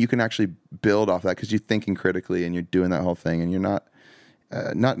that. And you can actually build off that because you're thinking critically and you're doing that whole thing. And you're not,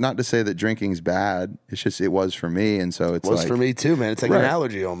 not to say that drinking's bad. It's just, it was for me. And so it's for me too, man. It's like an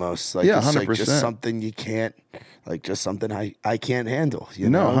allergy almost. Like, yeah, it's 100%. Like just something you can't, like just something I can't handle. You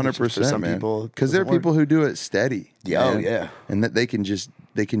know, know? 100%, some man. People, because there are people who do it steady. Yeah. Oh, yeah. And that they can just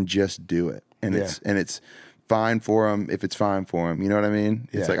do it. And it's fine for them if it's fine for them. You know what I mean?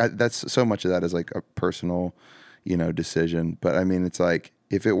 It's like, that's so much of that is like a personal, you know, decision. But I mean, it's like,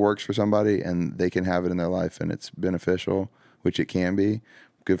 if it works for somebody and they can have it in their life and it's beneficial, which it can be.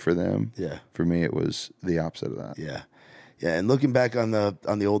 Good for them. Yeah. For me, it was the opposite of that. Yeah. Yeah, and looking back on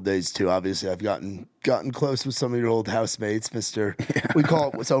the old days too, obviously I've gotten close with some of your old housemates, Mister. Yeah. We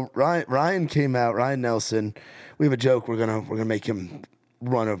call it so. Ryan came out. Ryan Nelson. We have a joke. We're gonna make him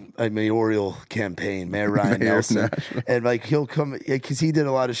run a mayoral campaign, Mayor Ryan Nelson, and like he'll come because he did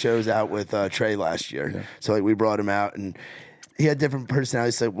a lot of shows out with Trey last year. Yeah. So like we brought him out and. He had different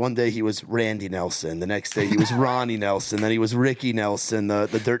personalities. So one day he was Randy Nelson. The next day he was Ronnie Nelson. Then he was Ricky Nelson,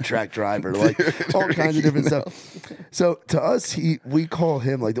 the dirt track driver. Like all kinds of different stuff. So to us, we call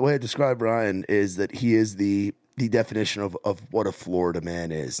him, like the way I describe Ryan is that he is the definition of what a Florida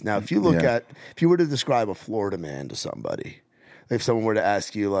man is. Now, if you look at, if you were to describe a Florida man to somebody, if someone were to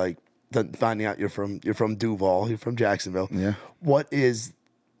ask you, like finding out you're from Duval, you're from Jacksonville, what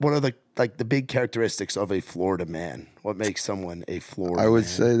are the big characteristics of a Florida man? What makes someone a Florida man? I would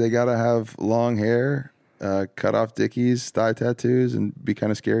say they got to have long hair, cut off dickies, thigh tattoos, and be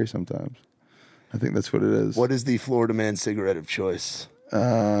kind of scary sometimes. I think that's what it is. What is the Florida man cigarette of choice?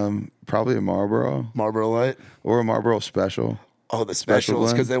 Probably a Marlboro. Marlboro Light? Or a Marlboro Special. Oh, the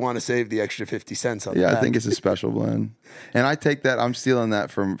specials, because they want to save the extra 50 cents on the back. I think it's a special blend. And I take that, I'm stealing that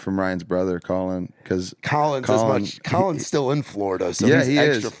from Ryan's brother, Colin. Because Colin's still in Florida, so he's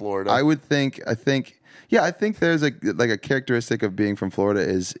extra is. Florida. I think there's a characteristic of being from Florida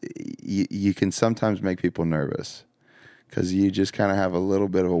is you can sometimes make people nervous because you just kind of have a little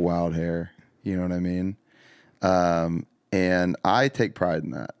bit of a wild hair. You know what I mean? And I take pride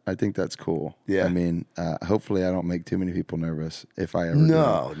in that. I think that's cool. Yeah. I mean, hopefully I don't make too many people nervous if I ever do.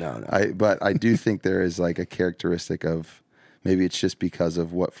 No. But I do think there is like a characteristic of maybe it's just because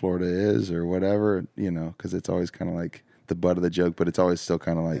of what Florida is or whatever, because it's always kind of like the butt of the joke, but it's always still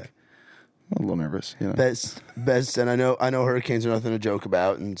kind of like a little nervous. Best, and I know hurricanes are nothing to joke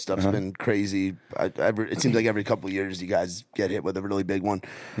about, and stuff's been crazy. It seems like every couple of years you guys get hit with a really big one.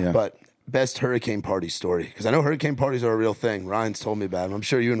 Yeah. But best hurricane party story, because I know hurricane parties are a real thing. Ryan's told me about them. I'm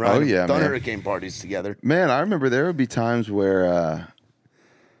sure you and Ryan have done hurricane parties together. Man, I remember there would be times where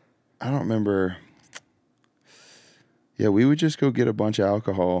I don't remember. Yeah, we would just go get a bunch of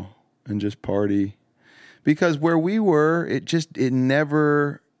alcohol and just party, because where we were, it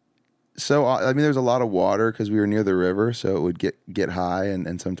never. So I mean, there's a lot of water because we were near the river, so it would get high,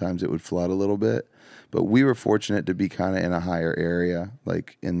 and sometimes it would flood a little bit. But we were fortunate to be kind of in a higher area,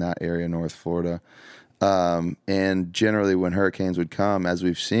 like in that area, North Florida. And generally when hurricanes would come, as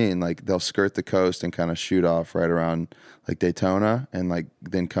we've seen, like they'll skirt the coast and kind of shoot off right around like Daytona and like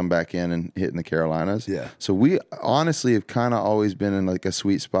then come back in and hit in the Carolinas. Yeah. So we honestly have kind of always been in like a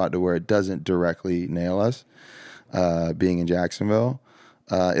sweet spot to where it doesn't directly nail us, being in Jacksonville.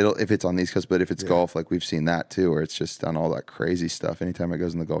 If it's on the East Coast, but if it's Gulf, like we've seen that too, where it's just done all that crazy stuff. Anytime it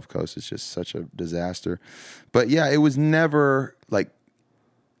goes in the Gulf Coast, it's just such a disaster. But yeah, it was never like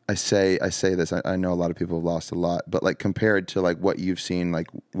I say this. I know a lot of people have lost a lot, but like compared to like what you've seen, like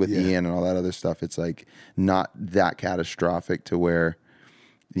with Ian and all that other stuff, it's like not that catastrophic to where,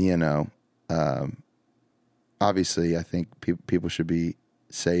 obviously I think people should be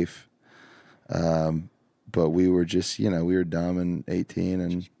safe. But we were just, we were dumb and 18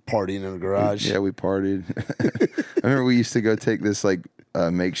 and partying in the garage. We partied. I remember we used to go take this like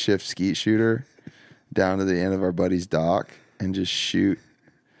makeshift skeet shooter down to the end of our buddy's dock and just shoot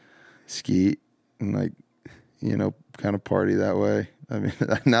skeet and like, kind of party that way. I mean,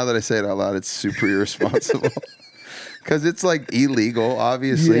 now that I say it out loud, it's super irresponsible because it's like illegal.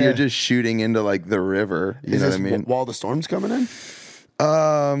 Obviously, you're just shooting into like the river. You know what I mean? While the storm's coming in.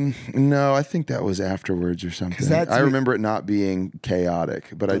 No, I think that was afterwards or something. I remember it not being chaotic,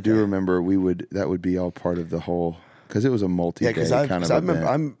 but I do remember that would be all part of the whole, because it was a multi-day kind of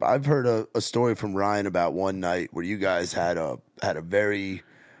event. I've heard a story from Ryan about one night where you guys had a very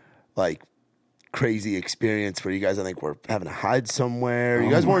like crazy experience where you guys, I think, were having to hide somewhere.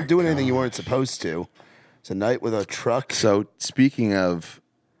 You guys weren't doing anything you weren't supposed to. It's a night with a truck. So speaking of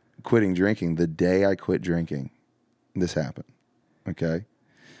quitting drinking, the day I quit drinking, this happened. Okay.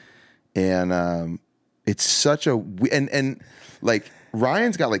 And it's such a and like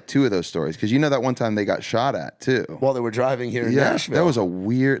Ryan's got like two of those stories, because that one time they got shot at too while they were driving here in Nashville. That was a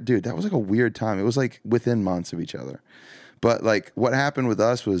weird time. It was like within months of each other. But like what happened with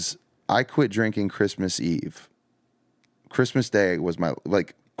us was I quit drinking Christmas Eve. Christmas Eve was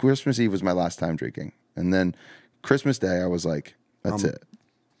my last time drinking. And then Christmas Day I was like, that's it.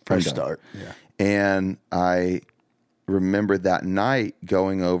 Fresh start. Yeah. And I remember that night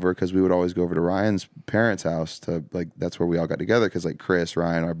going over, because we would always go over to Ryan's parents' house to, like, that's where we all got together, because like Chris,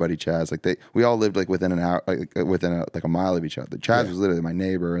 Ryan, our buddy Chaz, like we all lived like within an hour, like within a mile of each other. Chaz was literally my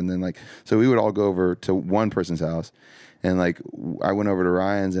neighbor, and then like, so we would all go over to one person's house, and like I went over to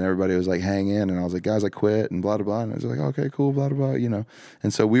Ryan's, and everybody was like, hang in, and I was like, guys, I quit, and blah blah blah, and I was like, okay, cool, blah blah blah, you know.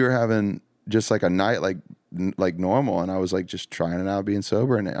 And so we were having just like a night like normal, and I was like just trying it out, being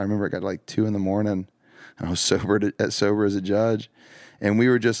sober, and I remember it got like 2 a.m. and I was sober as a judge, and we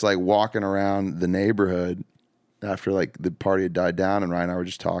were just like walking around the neighborhood after like the party had died down, and Ryan and I were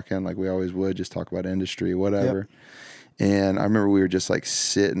just talking like we always would, just talk about industry, whatever. Yep. And I remember we were just like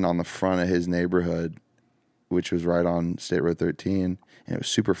sitting on the front of his neighborhood, which was right on State Road 13, and it was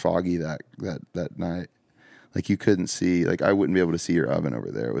super foggy that night. Like you couldn't see, like I wouldn't be able to see your oven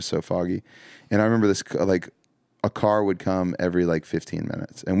over there. It was so foggy. And I remember this, like a car would come every like 15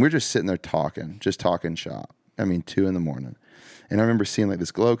 minutes, and we're just sitting there talking shop. I mean, 2 a.m. And I remember seeing like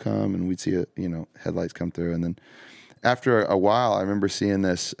this glow come, and we'd see headlights come through. And then after a while, I remember seeing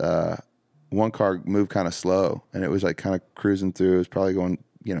this one car move kind of slow, and it was like kind of cruising through. It was probably going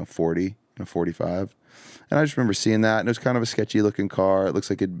 40, 45. And I just remember seeing that, and it was kind of a sketchy looking car. It looks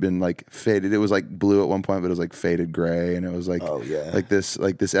like it'd been like faded. It was like blue at one point, but it was like faded gray, and it was like like this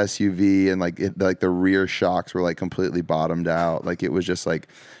SUV, and like the rear shocks were like completely bottomed out. Like it was just like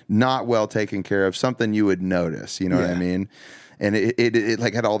not well taken care of. Something you would notice, you know what I mean? And it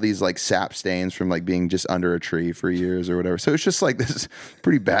like had all these like sap stains from like being just under a tree for years or whatever. So it's just like this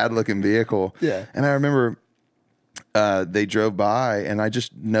pretty bad looking vehicle. Yeah. And I remember they drove by, and I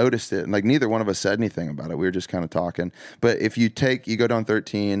just noticed it, and like neither one of us said anything about it. We were just kind of talking. But if you go down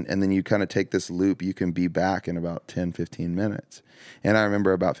 13 and then you kind of take this loop, you can be back in about 10, 15 minutes. And I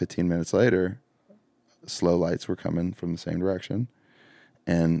remember about 15 minutes later, slow lights were coming from the same direction,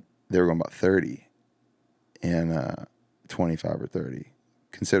 and they were going about 30 and 25 or 30,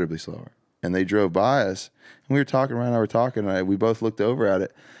 considerably slower. And they drove by us, and we were talking, Ryan and I were talking, and we both looked over at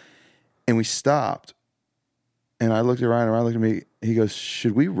it, and we stopped. And I looked at Ryan, and Ryan looked at me. He goes,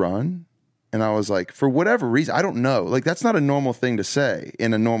 "Should we run?" And I was like, for whatever reason, I don't know. Like, that's not a normal thing to say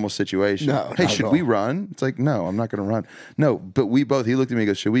in a normal situation. No, hey, should we run? It's like, no, I'm not going to run. No, but we both, he looked at me and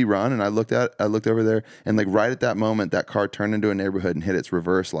goes, should we run? And I looked over there, and like right at that moment, that car turned into a neighborhood and hit its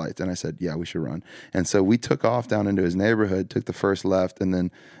reverse lights. And I said, yeah, we should run. And so we took off down into his neighborhood, took the first left, and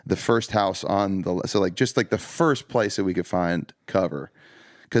then the first house on the, so like just like the first place that we could find cover.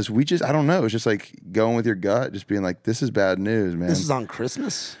 Because I don't know, it was just like going with your gut, just being like, this is bad news, man. This is on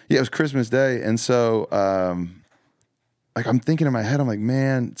Christmas? Yeah, it was Christmas Day. And so, like, I'm thinking in my head, I'm like,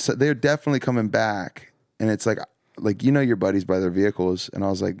 man, so they're definitely coming back. And it's like, your buddies by their vehicles. And I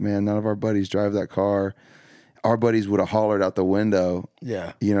was like, man, none of our buddies drive that car. Our buddies would have hollered out the window.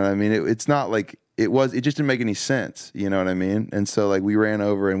 Yeah. You know what I mean? It's not like, it just didn't make any sense. You know what I mean? And so like we ran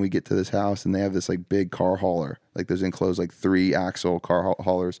over, and we get to this house, and they have this like big car hauler, like there's enclosed like 3-axle car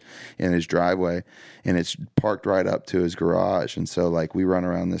haulers in his driveway, and it's parked right up to his garage. And so like we run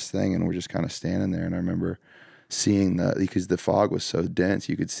around this thing, and we're just kind of standing there. And I remember seeing because the fog was so dense,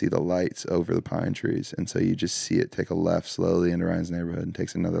 you could see the lights over the pine trees. And so you just see it take a left slowly into Ryan's neighborhood, and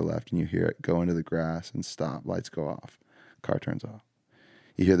takes another left, and you hear it go into the grass and stop. Lights go off. Car turns off.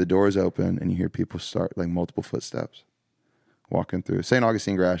 You hear the doors open, and you hear people start, like multiple footsteps walking through. St.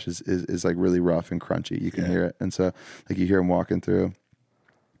 Augustine grass is like really rough and crunchy. You can hear it. And so like you hear them walking through.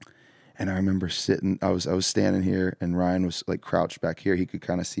 And I remember sitting, I was standing here, and Ryan was like crouched back here. He could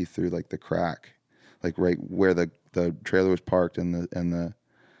kind of see through like the crack, like right where the trailer was parked, and the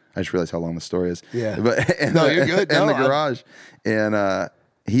I just realized how long the story is. Yeah. But you're good. And the garage. And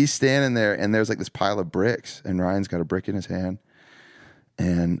he's standing there, and there's like this pile of bricks, and Ryan's got a brick in his hand.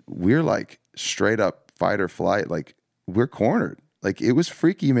 And we're like straight up fight or flight. Like we're cornered. Like it was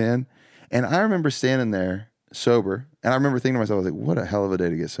freaky, man. And I remember standing there sober, and I remember thinking to myself, I was like, what a hell of a day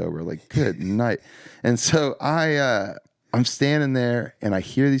to get sober. Like, good night. And so I'm standing there, and I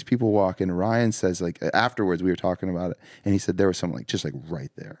hear these people walk, and Ryan says, like, afterwards we were talking about it, and he said there was someone like just like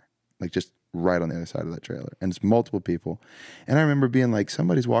right there, like just right on the other side of that trailer. And it's multiple people. And I remember being like,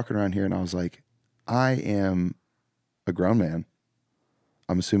 somebody's walking around here, and I was like, I am a grown man.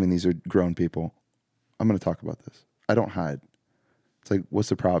 I'm assuming these are grown people. I'm going to talk about this. I don't hide. It's like, what's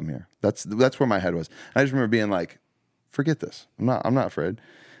the problem here? That's where my head was. I just remember being like, forget this. I'm not afraid.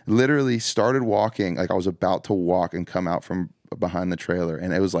 Literally started walking, like I was about to walk and come out from behind the trailer,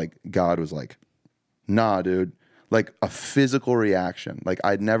 and it was like God was like, nah, dude. Like a physical reaction. Like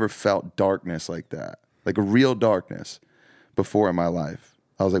I'd never felt darkness like that. Like a real darkness before in my life.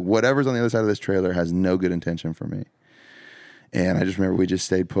 I was like, whatever's on the other side of this trailer has no good intention for me. And I just remember we just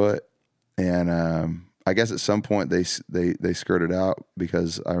stayed put. And I guess at some point they skirted out,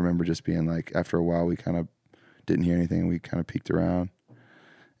 because I remember just being like, after a while we kind of didn't hear anything. We kind of peeked around,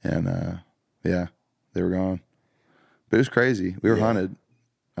 and yeah, they were gone. But it was crazy. We were hunted.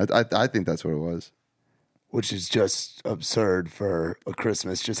 I think that's what it was. Which is just absurd for a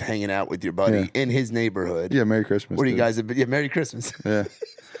Christmas, just hanging out with your buddy in his neighborhood. Yeah, Merry Christmas. What do you guys have been? Yeah, Merry Christmas. Yeah.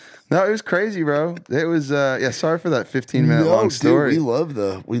 No, it was crazy, bro. It was sorry for that 15-minute long story. Dude,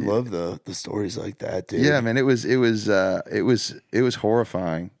 we love the stories like that, dude. Yeah, man, it was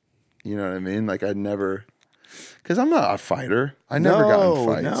horrifying. You know what I mean? Like, I'd never, because I'm not a fighter. I never got in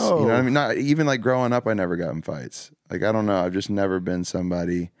fights. No. You know what I mean? Not even like growing up, I never got in fights. Like, I don't know. I've just never been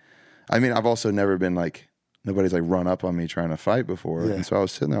somebody. I mean, I've also never been like, nobody's like run up on me trying to fight before. Yeah. And so I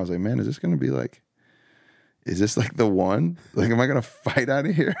was sitting there, I was like, man, is this going to be like, is this like the one? Like, am I going to fight out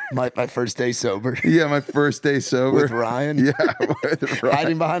of here? My first day sober. Yeah, my first day sober. With Ryan? Yeah, with Ryan.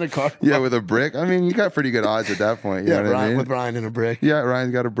 Hiding behind a car. Yeah, with a brick. I mean, you got pretty good odds at that point. You know what I mean? With Ryan and a brick. Yeah,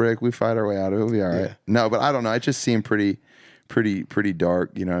 Ryan's got a brick. We fight our way out of it. We'll be all right. Yeah. No, but I don't know. It just seemed pretty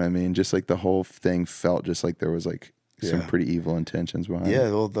dark. You know what I mean? Just like the whole thing felt just like there was like some pretty evil intentions behind it. Yeah,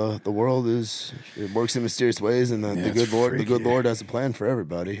 well, the world it works in mysterious ways, and the good Lord has a plan for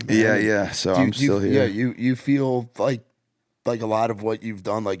everybody. Man. Yeah. So I'm still here. Yeah, you feel like a lot of what you've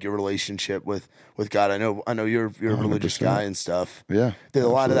done, like your relationship with God. I know you're a religious guy and stuff. Yeah. Did a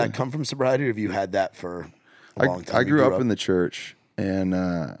lot of that come from sobriety, or have you had that for a long time? I grew up in the church, and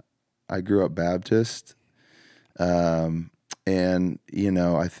I grew up Baptist. And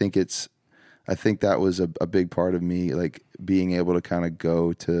I think that was a big part of me, like being able to kind of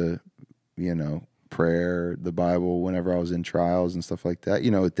go to, prayer, the Bible, whenever I was in trials and stuff like that.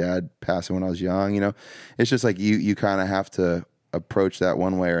 With Dad passing when I was young, it's just like you kind of have to approach that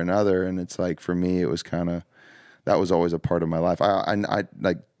one way or another. And it's like, for me, it was that was always a part of my life. I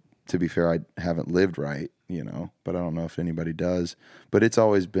like, to be fair, I haven't lived right, but I don't know if anybody does. But it's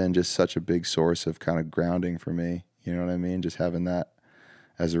always been just such a big source of kind of grounding for me. You know what I mean? Just having that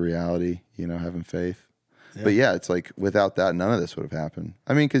as a reality, having faith. Yeah. But yeah, it's like without that, none of this would have happened.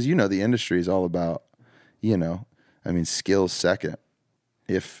 I mean, because the industry is all about, skills second,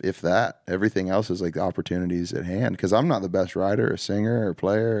 if that. Everything else is like opportunities at hand. Because I'm not the best writer or singer or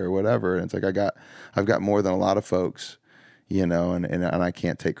player or whatever. And it's like I've got more than a lot of folks, and I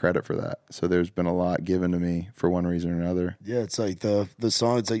can't take credit for that. So there's been a lot given to me for one reason or another. Yeah, it's like the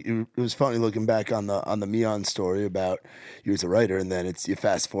song. It's like it was funny looking back on the Meon story about you as a writer, and then you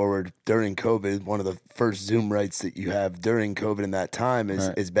fast forward during COVID. One of the first Zoom writes that you have during COVID in that time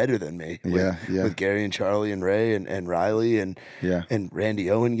is Better Than Me. With Gary and Charlie and Ray and Riley and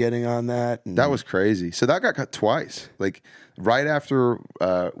Randy Owen getting on that. And that was crazy. So that got cut twice. Like right after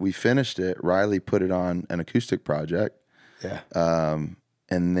we finished it, Riley put it on an acoustic project. Yeah.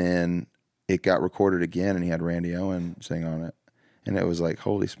 And then it got recorded again, and he had Randy Owen sing on it. And it was like,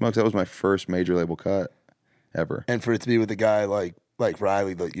 holy smokes, that was my first major label cut ever. And for it to be with a guy like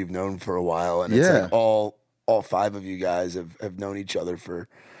Riley that you've known for a while, and it's like all five of you guys have known each other for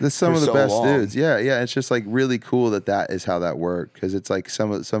some of the best long. dudes. Yeah. It's just like really cool that is how that worked, because it's like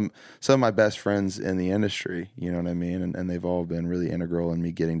some of my best friends in the industry, you know what I mean? And they've all been really integral in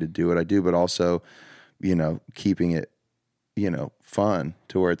me getting to do what I do, but also, keeping it fun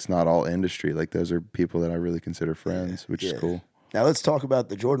to where it's not all industry. Like those are people that I really consider friends, which is cool. Now let's talk about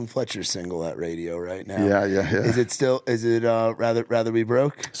the Jordan Fletcher single at radio right now. Yeah. Is it Rather Be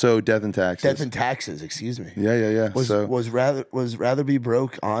Broke? So Death and Taxes. Death and Taxes, excuse me. Yeah. Was Rather Be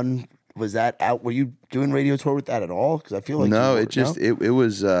Broke on? Was that out? Were you doing radio tour with that at all? Because I feel like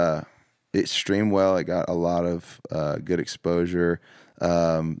it streamed well. It got a lot of good exposure.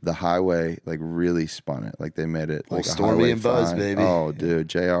 The Highway really spun it. Like they made it like Stormy and Buzz, baby. Oh, dude,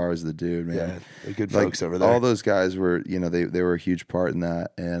 JR is the dude, man. Yeah, they're good folks over there. All those guys were, they were a huge part in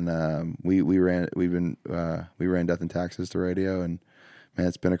that. And we ran Death and Taxes to radio, and man,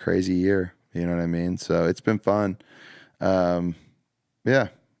 it's been a crazy year. You know what I mean? So it's been fun. Yeah,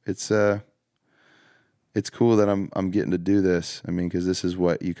 it's cool that I'm getting to do this. I mean, because this is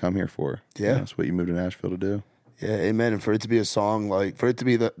what you come here for. Yeah, that's what you moved to Nashville to do. Yeah, amen. And for it to be a song, for it to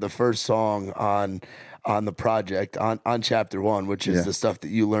be the first song on the project, on chapter 1, which is the stuff that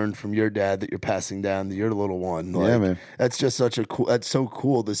you learned from your dad that you're passing down to your little one. Yeah, man. That's just that's so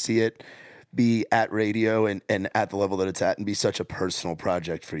cool to see it be at radio and at the level that it's at, and be such a personal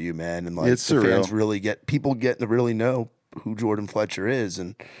project for you, man. And it's the surreal. fans people getting to really know who Jordan Fletcher is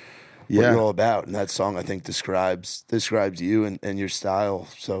and what you're all about. And that song, I think, describes you and your style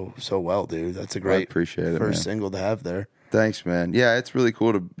so well, dude. That's a great appreciate it, first single to have there. Thanks, man. Yeah, it's really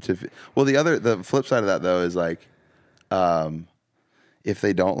cool to well, the flip side of that though is like if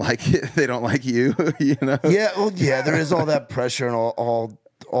they don't like it, they don't like you. You know? Yeah, well, yeah, there is all that pressure and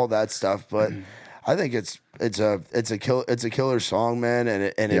all that stuff, but I think it's a killer song, man, and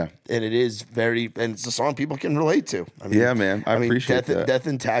it is and it's a song people can relate to. I mean, yeah, man, I appreciate that. Death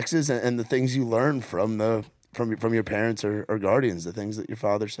and taxes, and the things you learn from your parents or guardians, the things that your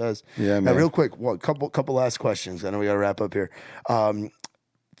father says. Yeah, man. Now, real quick, couple last questions. I know we got to wrap up here.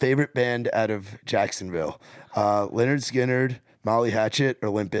 Favorite band out of Jacksonville: Leonard Skinner, Molly Hatchet, or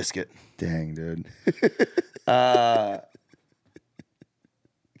Limp Bizkit? Dang, dude.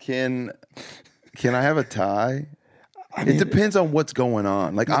 Can I have a tie? I mean, it depends on what's going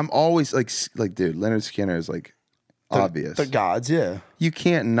on. Like I'm always like, dude, Leonard Skinner is like obvious. The gods, yeah. You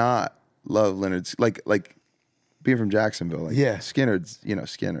can't not love Leonard. Like being from Jacksonville, like yeah, Skinner's,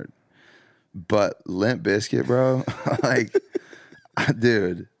 Skinner. But Limp Bizkit, bro, like,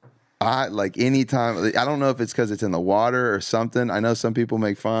 dude. I like anytime. I don't know if it's because it's in the water or something. I know some people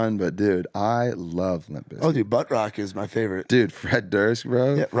make fun, but dude, I love Limp Bizkit. Oh, dude, butt rock is my favorite. Dude, Fred Durst,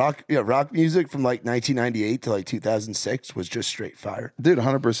 bro. Rock music from like 1998 to like 2006 was just straight fire. Dude,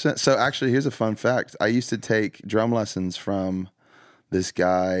 100%. So actually, here's a fun fact. I used to take drum lessons from this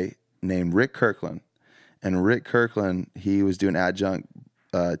guy named Rick Kirkland, and Rick Kirkland, he was doing adjunct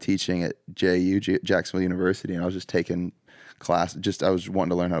teaching at Jacksonville University, and I was just taking class. I was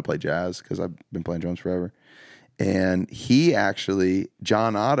wanting to learn how to play jazz because I've been playing drums forever. And he actually,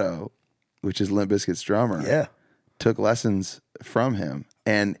 John Otto, which is Limp Bizkit's drummer, took lessons from him.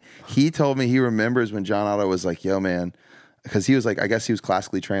 And he told me he remembers when John Otto was like, yo, man, because he was like, I guess he was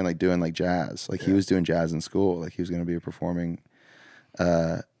classically trained, like doing like jazz. Like he was doing jazz in school. Like he was going to be a performing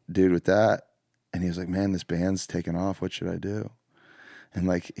dude with that. And he was like, man, this band's taking off. What should I do? And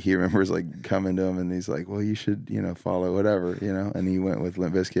like he remembers like coming to him and he's like, well, you should, follow whatever, and he went with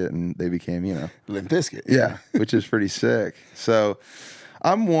Limp Bizkit and they became, Limp Bizkit. Yeah, which is pretty sick. So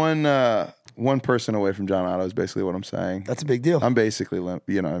I'm one person away from John Otto is basically what I'm saying. That's a big deal. I'm basically Limp,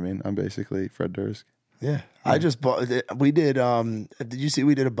 you know what I mean? I'm basically Fred Durst. Yeah. I just bought, we did you see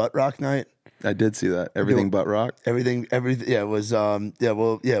we did a butt rock night? I did see that. Everything but rock? Everything, yeah, it was,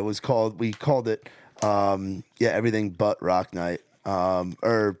 it was called, we called it, Everything But Rock Night.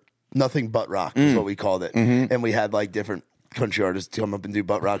 Or Nothing But Rock is what we called it. Mm-hmm. And we had like different country artists come up and do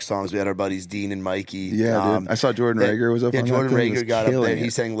butt rock songs. We had our buddies Dean and Mikey. Yeah, dude. I saw Jordan Rager was up on that. Jordan Rager got up there.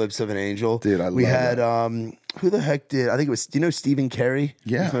 He sang Lips of an Angel. Dude, We had, who the heck did, I think it was, do you know Stephen Carey?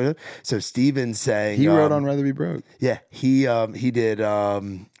 Yeah. So Stephen sang. He wrote on Rather Be Broke. Yeah. He did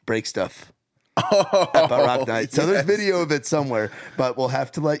Break Stuff. At Butt Rock Night. So there's video of it somewhere, but we'll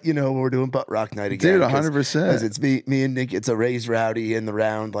have to let you know when we're doing Butt Rock Night again. Dude, 100%. Because it's me and Nick. It's a Raised Rowdy in the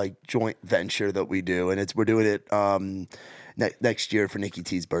Round like joint venture that we do, and we're doing it next year for Nikki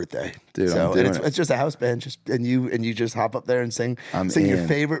T's birthday. Dude, so it's just a house band, and you just hop up there and sing your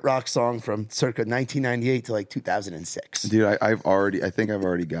favorite rock song from circa 1998 to like 2006. Dude, I think I've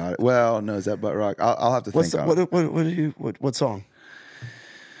already got it. Well, no, is that Butt Rock? I'll have to think on it. What song?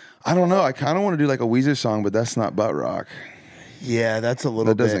 I don't know. I kind of want to do like a Weezer song, but that's not butt rock. Yeah, that's a little.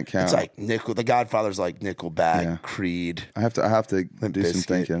 That doesn't count. It's like The Godfather's like Nickelback, Creed. I have to do some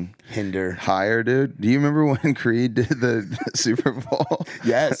thinking. Hinder. Higher, dude. Do you remember when Creed did the Super Bowl?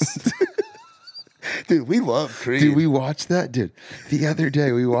 Yes. Dude, we love Creed. Dude, we watched that, dude. The other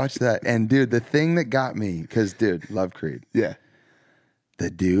day we watched that, and dude, the thing that got me, because dude, love Creed. Yeah. The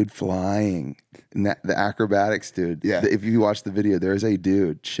dude flying, the acrobatics, dude. Yeah. If you watch the video, there's a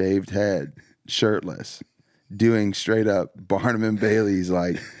dude, shaved head, shirtless, doing straight up Barnum and Bailey's,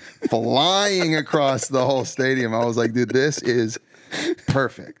 like flying across the whole stadium. I was like, dude, this is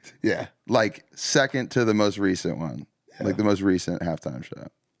perfect. Yeah. Like second to the most recent one, like the most recent halftime show,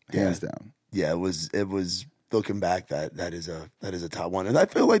 hands down. Yeah, it was. Looking back, that is a top one, and I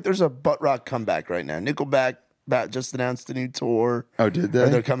feel like there's a butt rock comeback right now. Nickelback. Just announced a new tour. Oh, did they? Or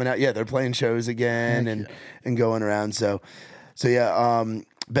they're coming out. Yeah, they're playing shows again and going around. So yeah.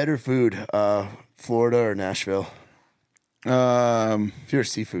 Better food, Florida or Nashville? If you're a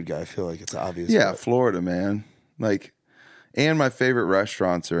seafood guy, I feel like it's obvious. Yeah, Florida, man. Like, and my favorite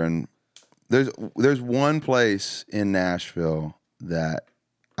restaurants are in. There's one place in Nashville that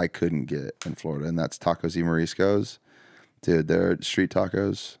I couldn't get in Florida, and that's Tacos y Mariscos. Dude, they're street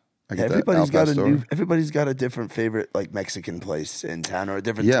tacos. Everybody's got a different favorite like Mexican place in town or a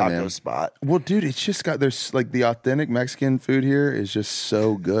different taco spot. Well, dude, it's just there's like the authentic Mexican food here is just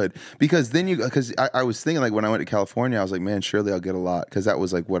so good because I was thinking like when I went to California, I was like, man, surely I'll get a lot because that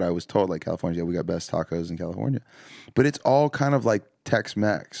was like what I was told. Like California, we got best tacos in California, but it's all kind of like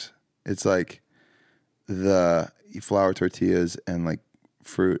Tex-Mex. It's like the flour tortillas and like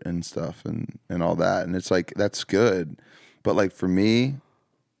fruit and stuff and all that, and it's like that's good. But like for me,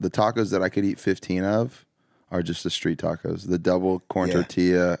 the tacos that I could eat 15 of are just the street tacos. The double corn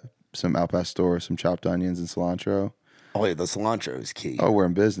tortilla, some al pastor, some chopped onions and cilantro. Oh yeah, the cilantro is key. Oh, we're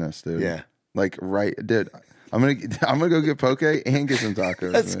in business, dude. Yeah. Like dude. I'm gonna go get poke and get some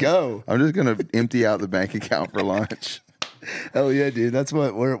tacos. Let's go. I'm just gonna empty out the bank account for lunch. Hell yeah, dude. That's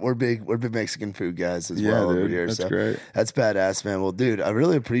what we're big Mexican food guys as well over here. That's so great. That's badass, man. Well, dude, I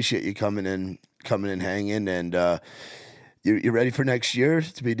really appreciate you coming in, hanging, and you ready for next year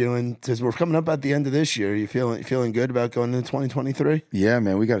to be doing? Because we're coming up at the end of this year. You feeling good about going into 2023? Yeah,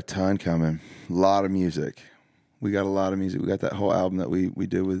 man. We got a ton coming. A lot of music. We got a lot of music. We got that whole album that we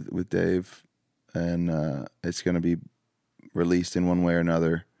did with Dave, and it's going to be released in one way or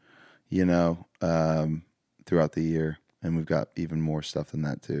another, throughout the year. And we've got even more stuff than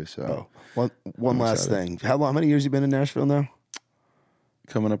that too. So one last thing. How many years you been in Nashville now?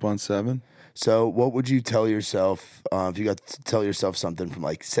 Coming up on 7. So what would you tell yourself if you got to tell yourself something from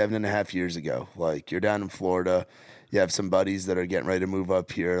like 7.5 years ago? Like you're down in Florida, you have some buddies that are getting ready to move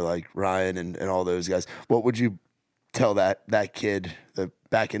up here, like Ryan and all those guys. What would you tell that kid that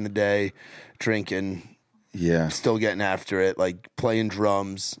back in the day, drinking, still getting after it, like playing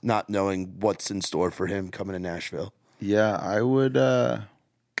drums, not knowing what's in store for him coming to Nashville? Yeah, I would.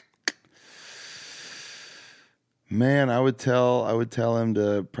 Man, I would tell him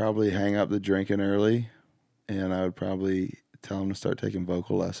to probably hang up the drinking early, and I would probably tell him to start taking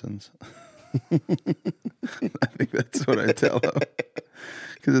vocal lessons. I think that's what I tell him.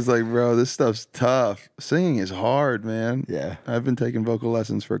 Because it's like, bro, this stuff's tough. Singing is hard, man. Yeah, I've been taking vocal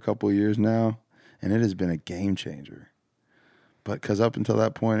lessons for a couple of years now, and it has been a game changer. But because up until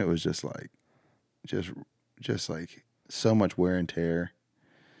that point, it was just like so much wear and tear,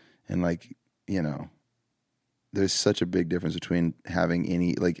 and there's such a big difference between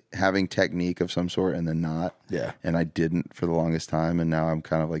having technique of some sort and then not. Yeah. And I didn't for the longest time, and now I'm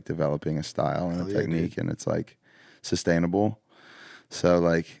kind of like developing a style and a technique, and it's like sustainable. So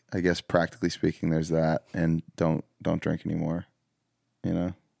like, I guess practically speaking, there's that, and don't drink anymore.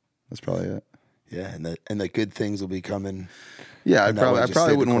 That's probably it. Yeah, and the good things will be coming. Yeah, I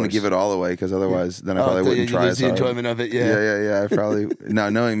probably wouldn't want to give it all away, because otherwise, then I probably wouldn't try as hard. The enjoyment of it, Yeah. I probably now,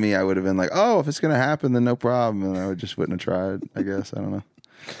 knowing me, I would have been like, oh, if it's gonna happen, then no problem, and I wouldn't have tried. I guess, I don't know.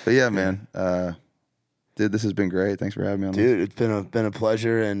 But yeah, man, dude, this has been great. Thanks for having me on. Dude, it's been a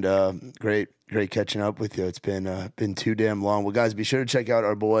pleasure, and great catching up with you. It's been too damn long. Well, guys, be sure to check out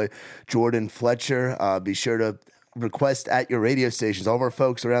our boy Jordan Fletcher. Be sure to request at your radio stations. All of our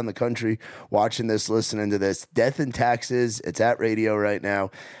folks around the country watching this, listening to this. Death and Taxes. It's at radio right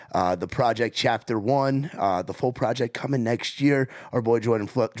now. The project Chapter 1, the full project coming next year. Our boy Jordan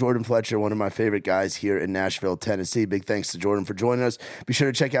Fletcher, one of my favorite guys here in Nashville, Tennessee. Big thanks to Jordan for joining us. Be sure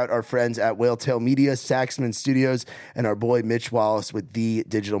to check out our friends at Whaletail Media, Saxman Studios, and our boy Mitch Wallace with The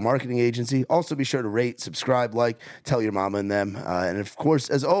Digital Marketing Agency. Also be sure to rate, subscribe, tell your mama and them. And of course,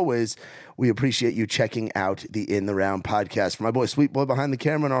 as always, we appreciate you checking out the In the Round podcast. For my boy Sweet Boy behind the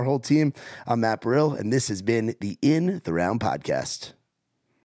camera and our whole team, I'm Matt Burrill, and this has been the In the Round podcast.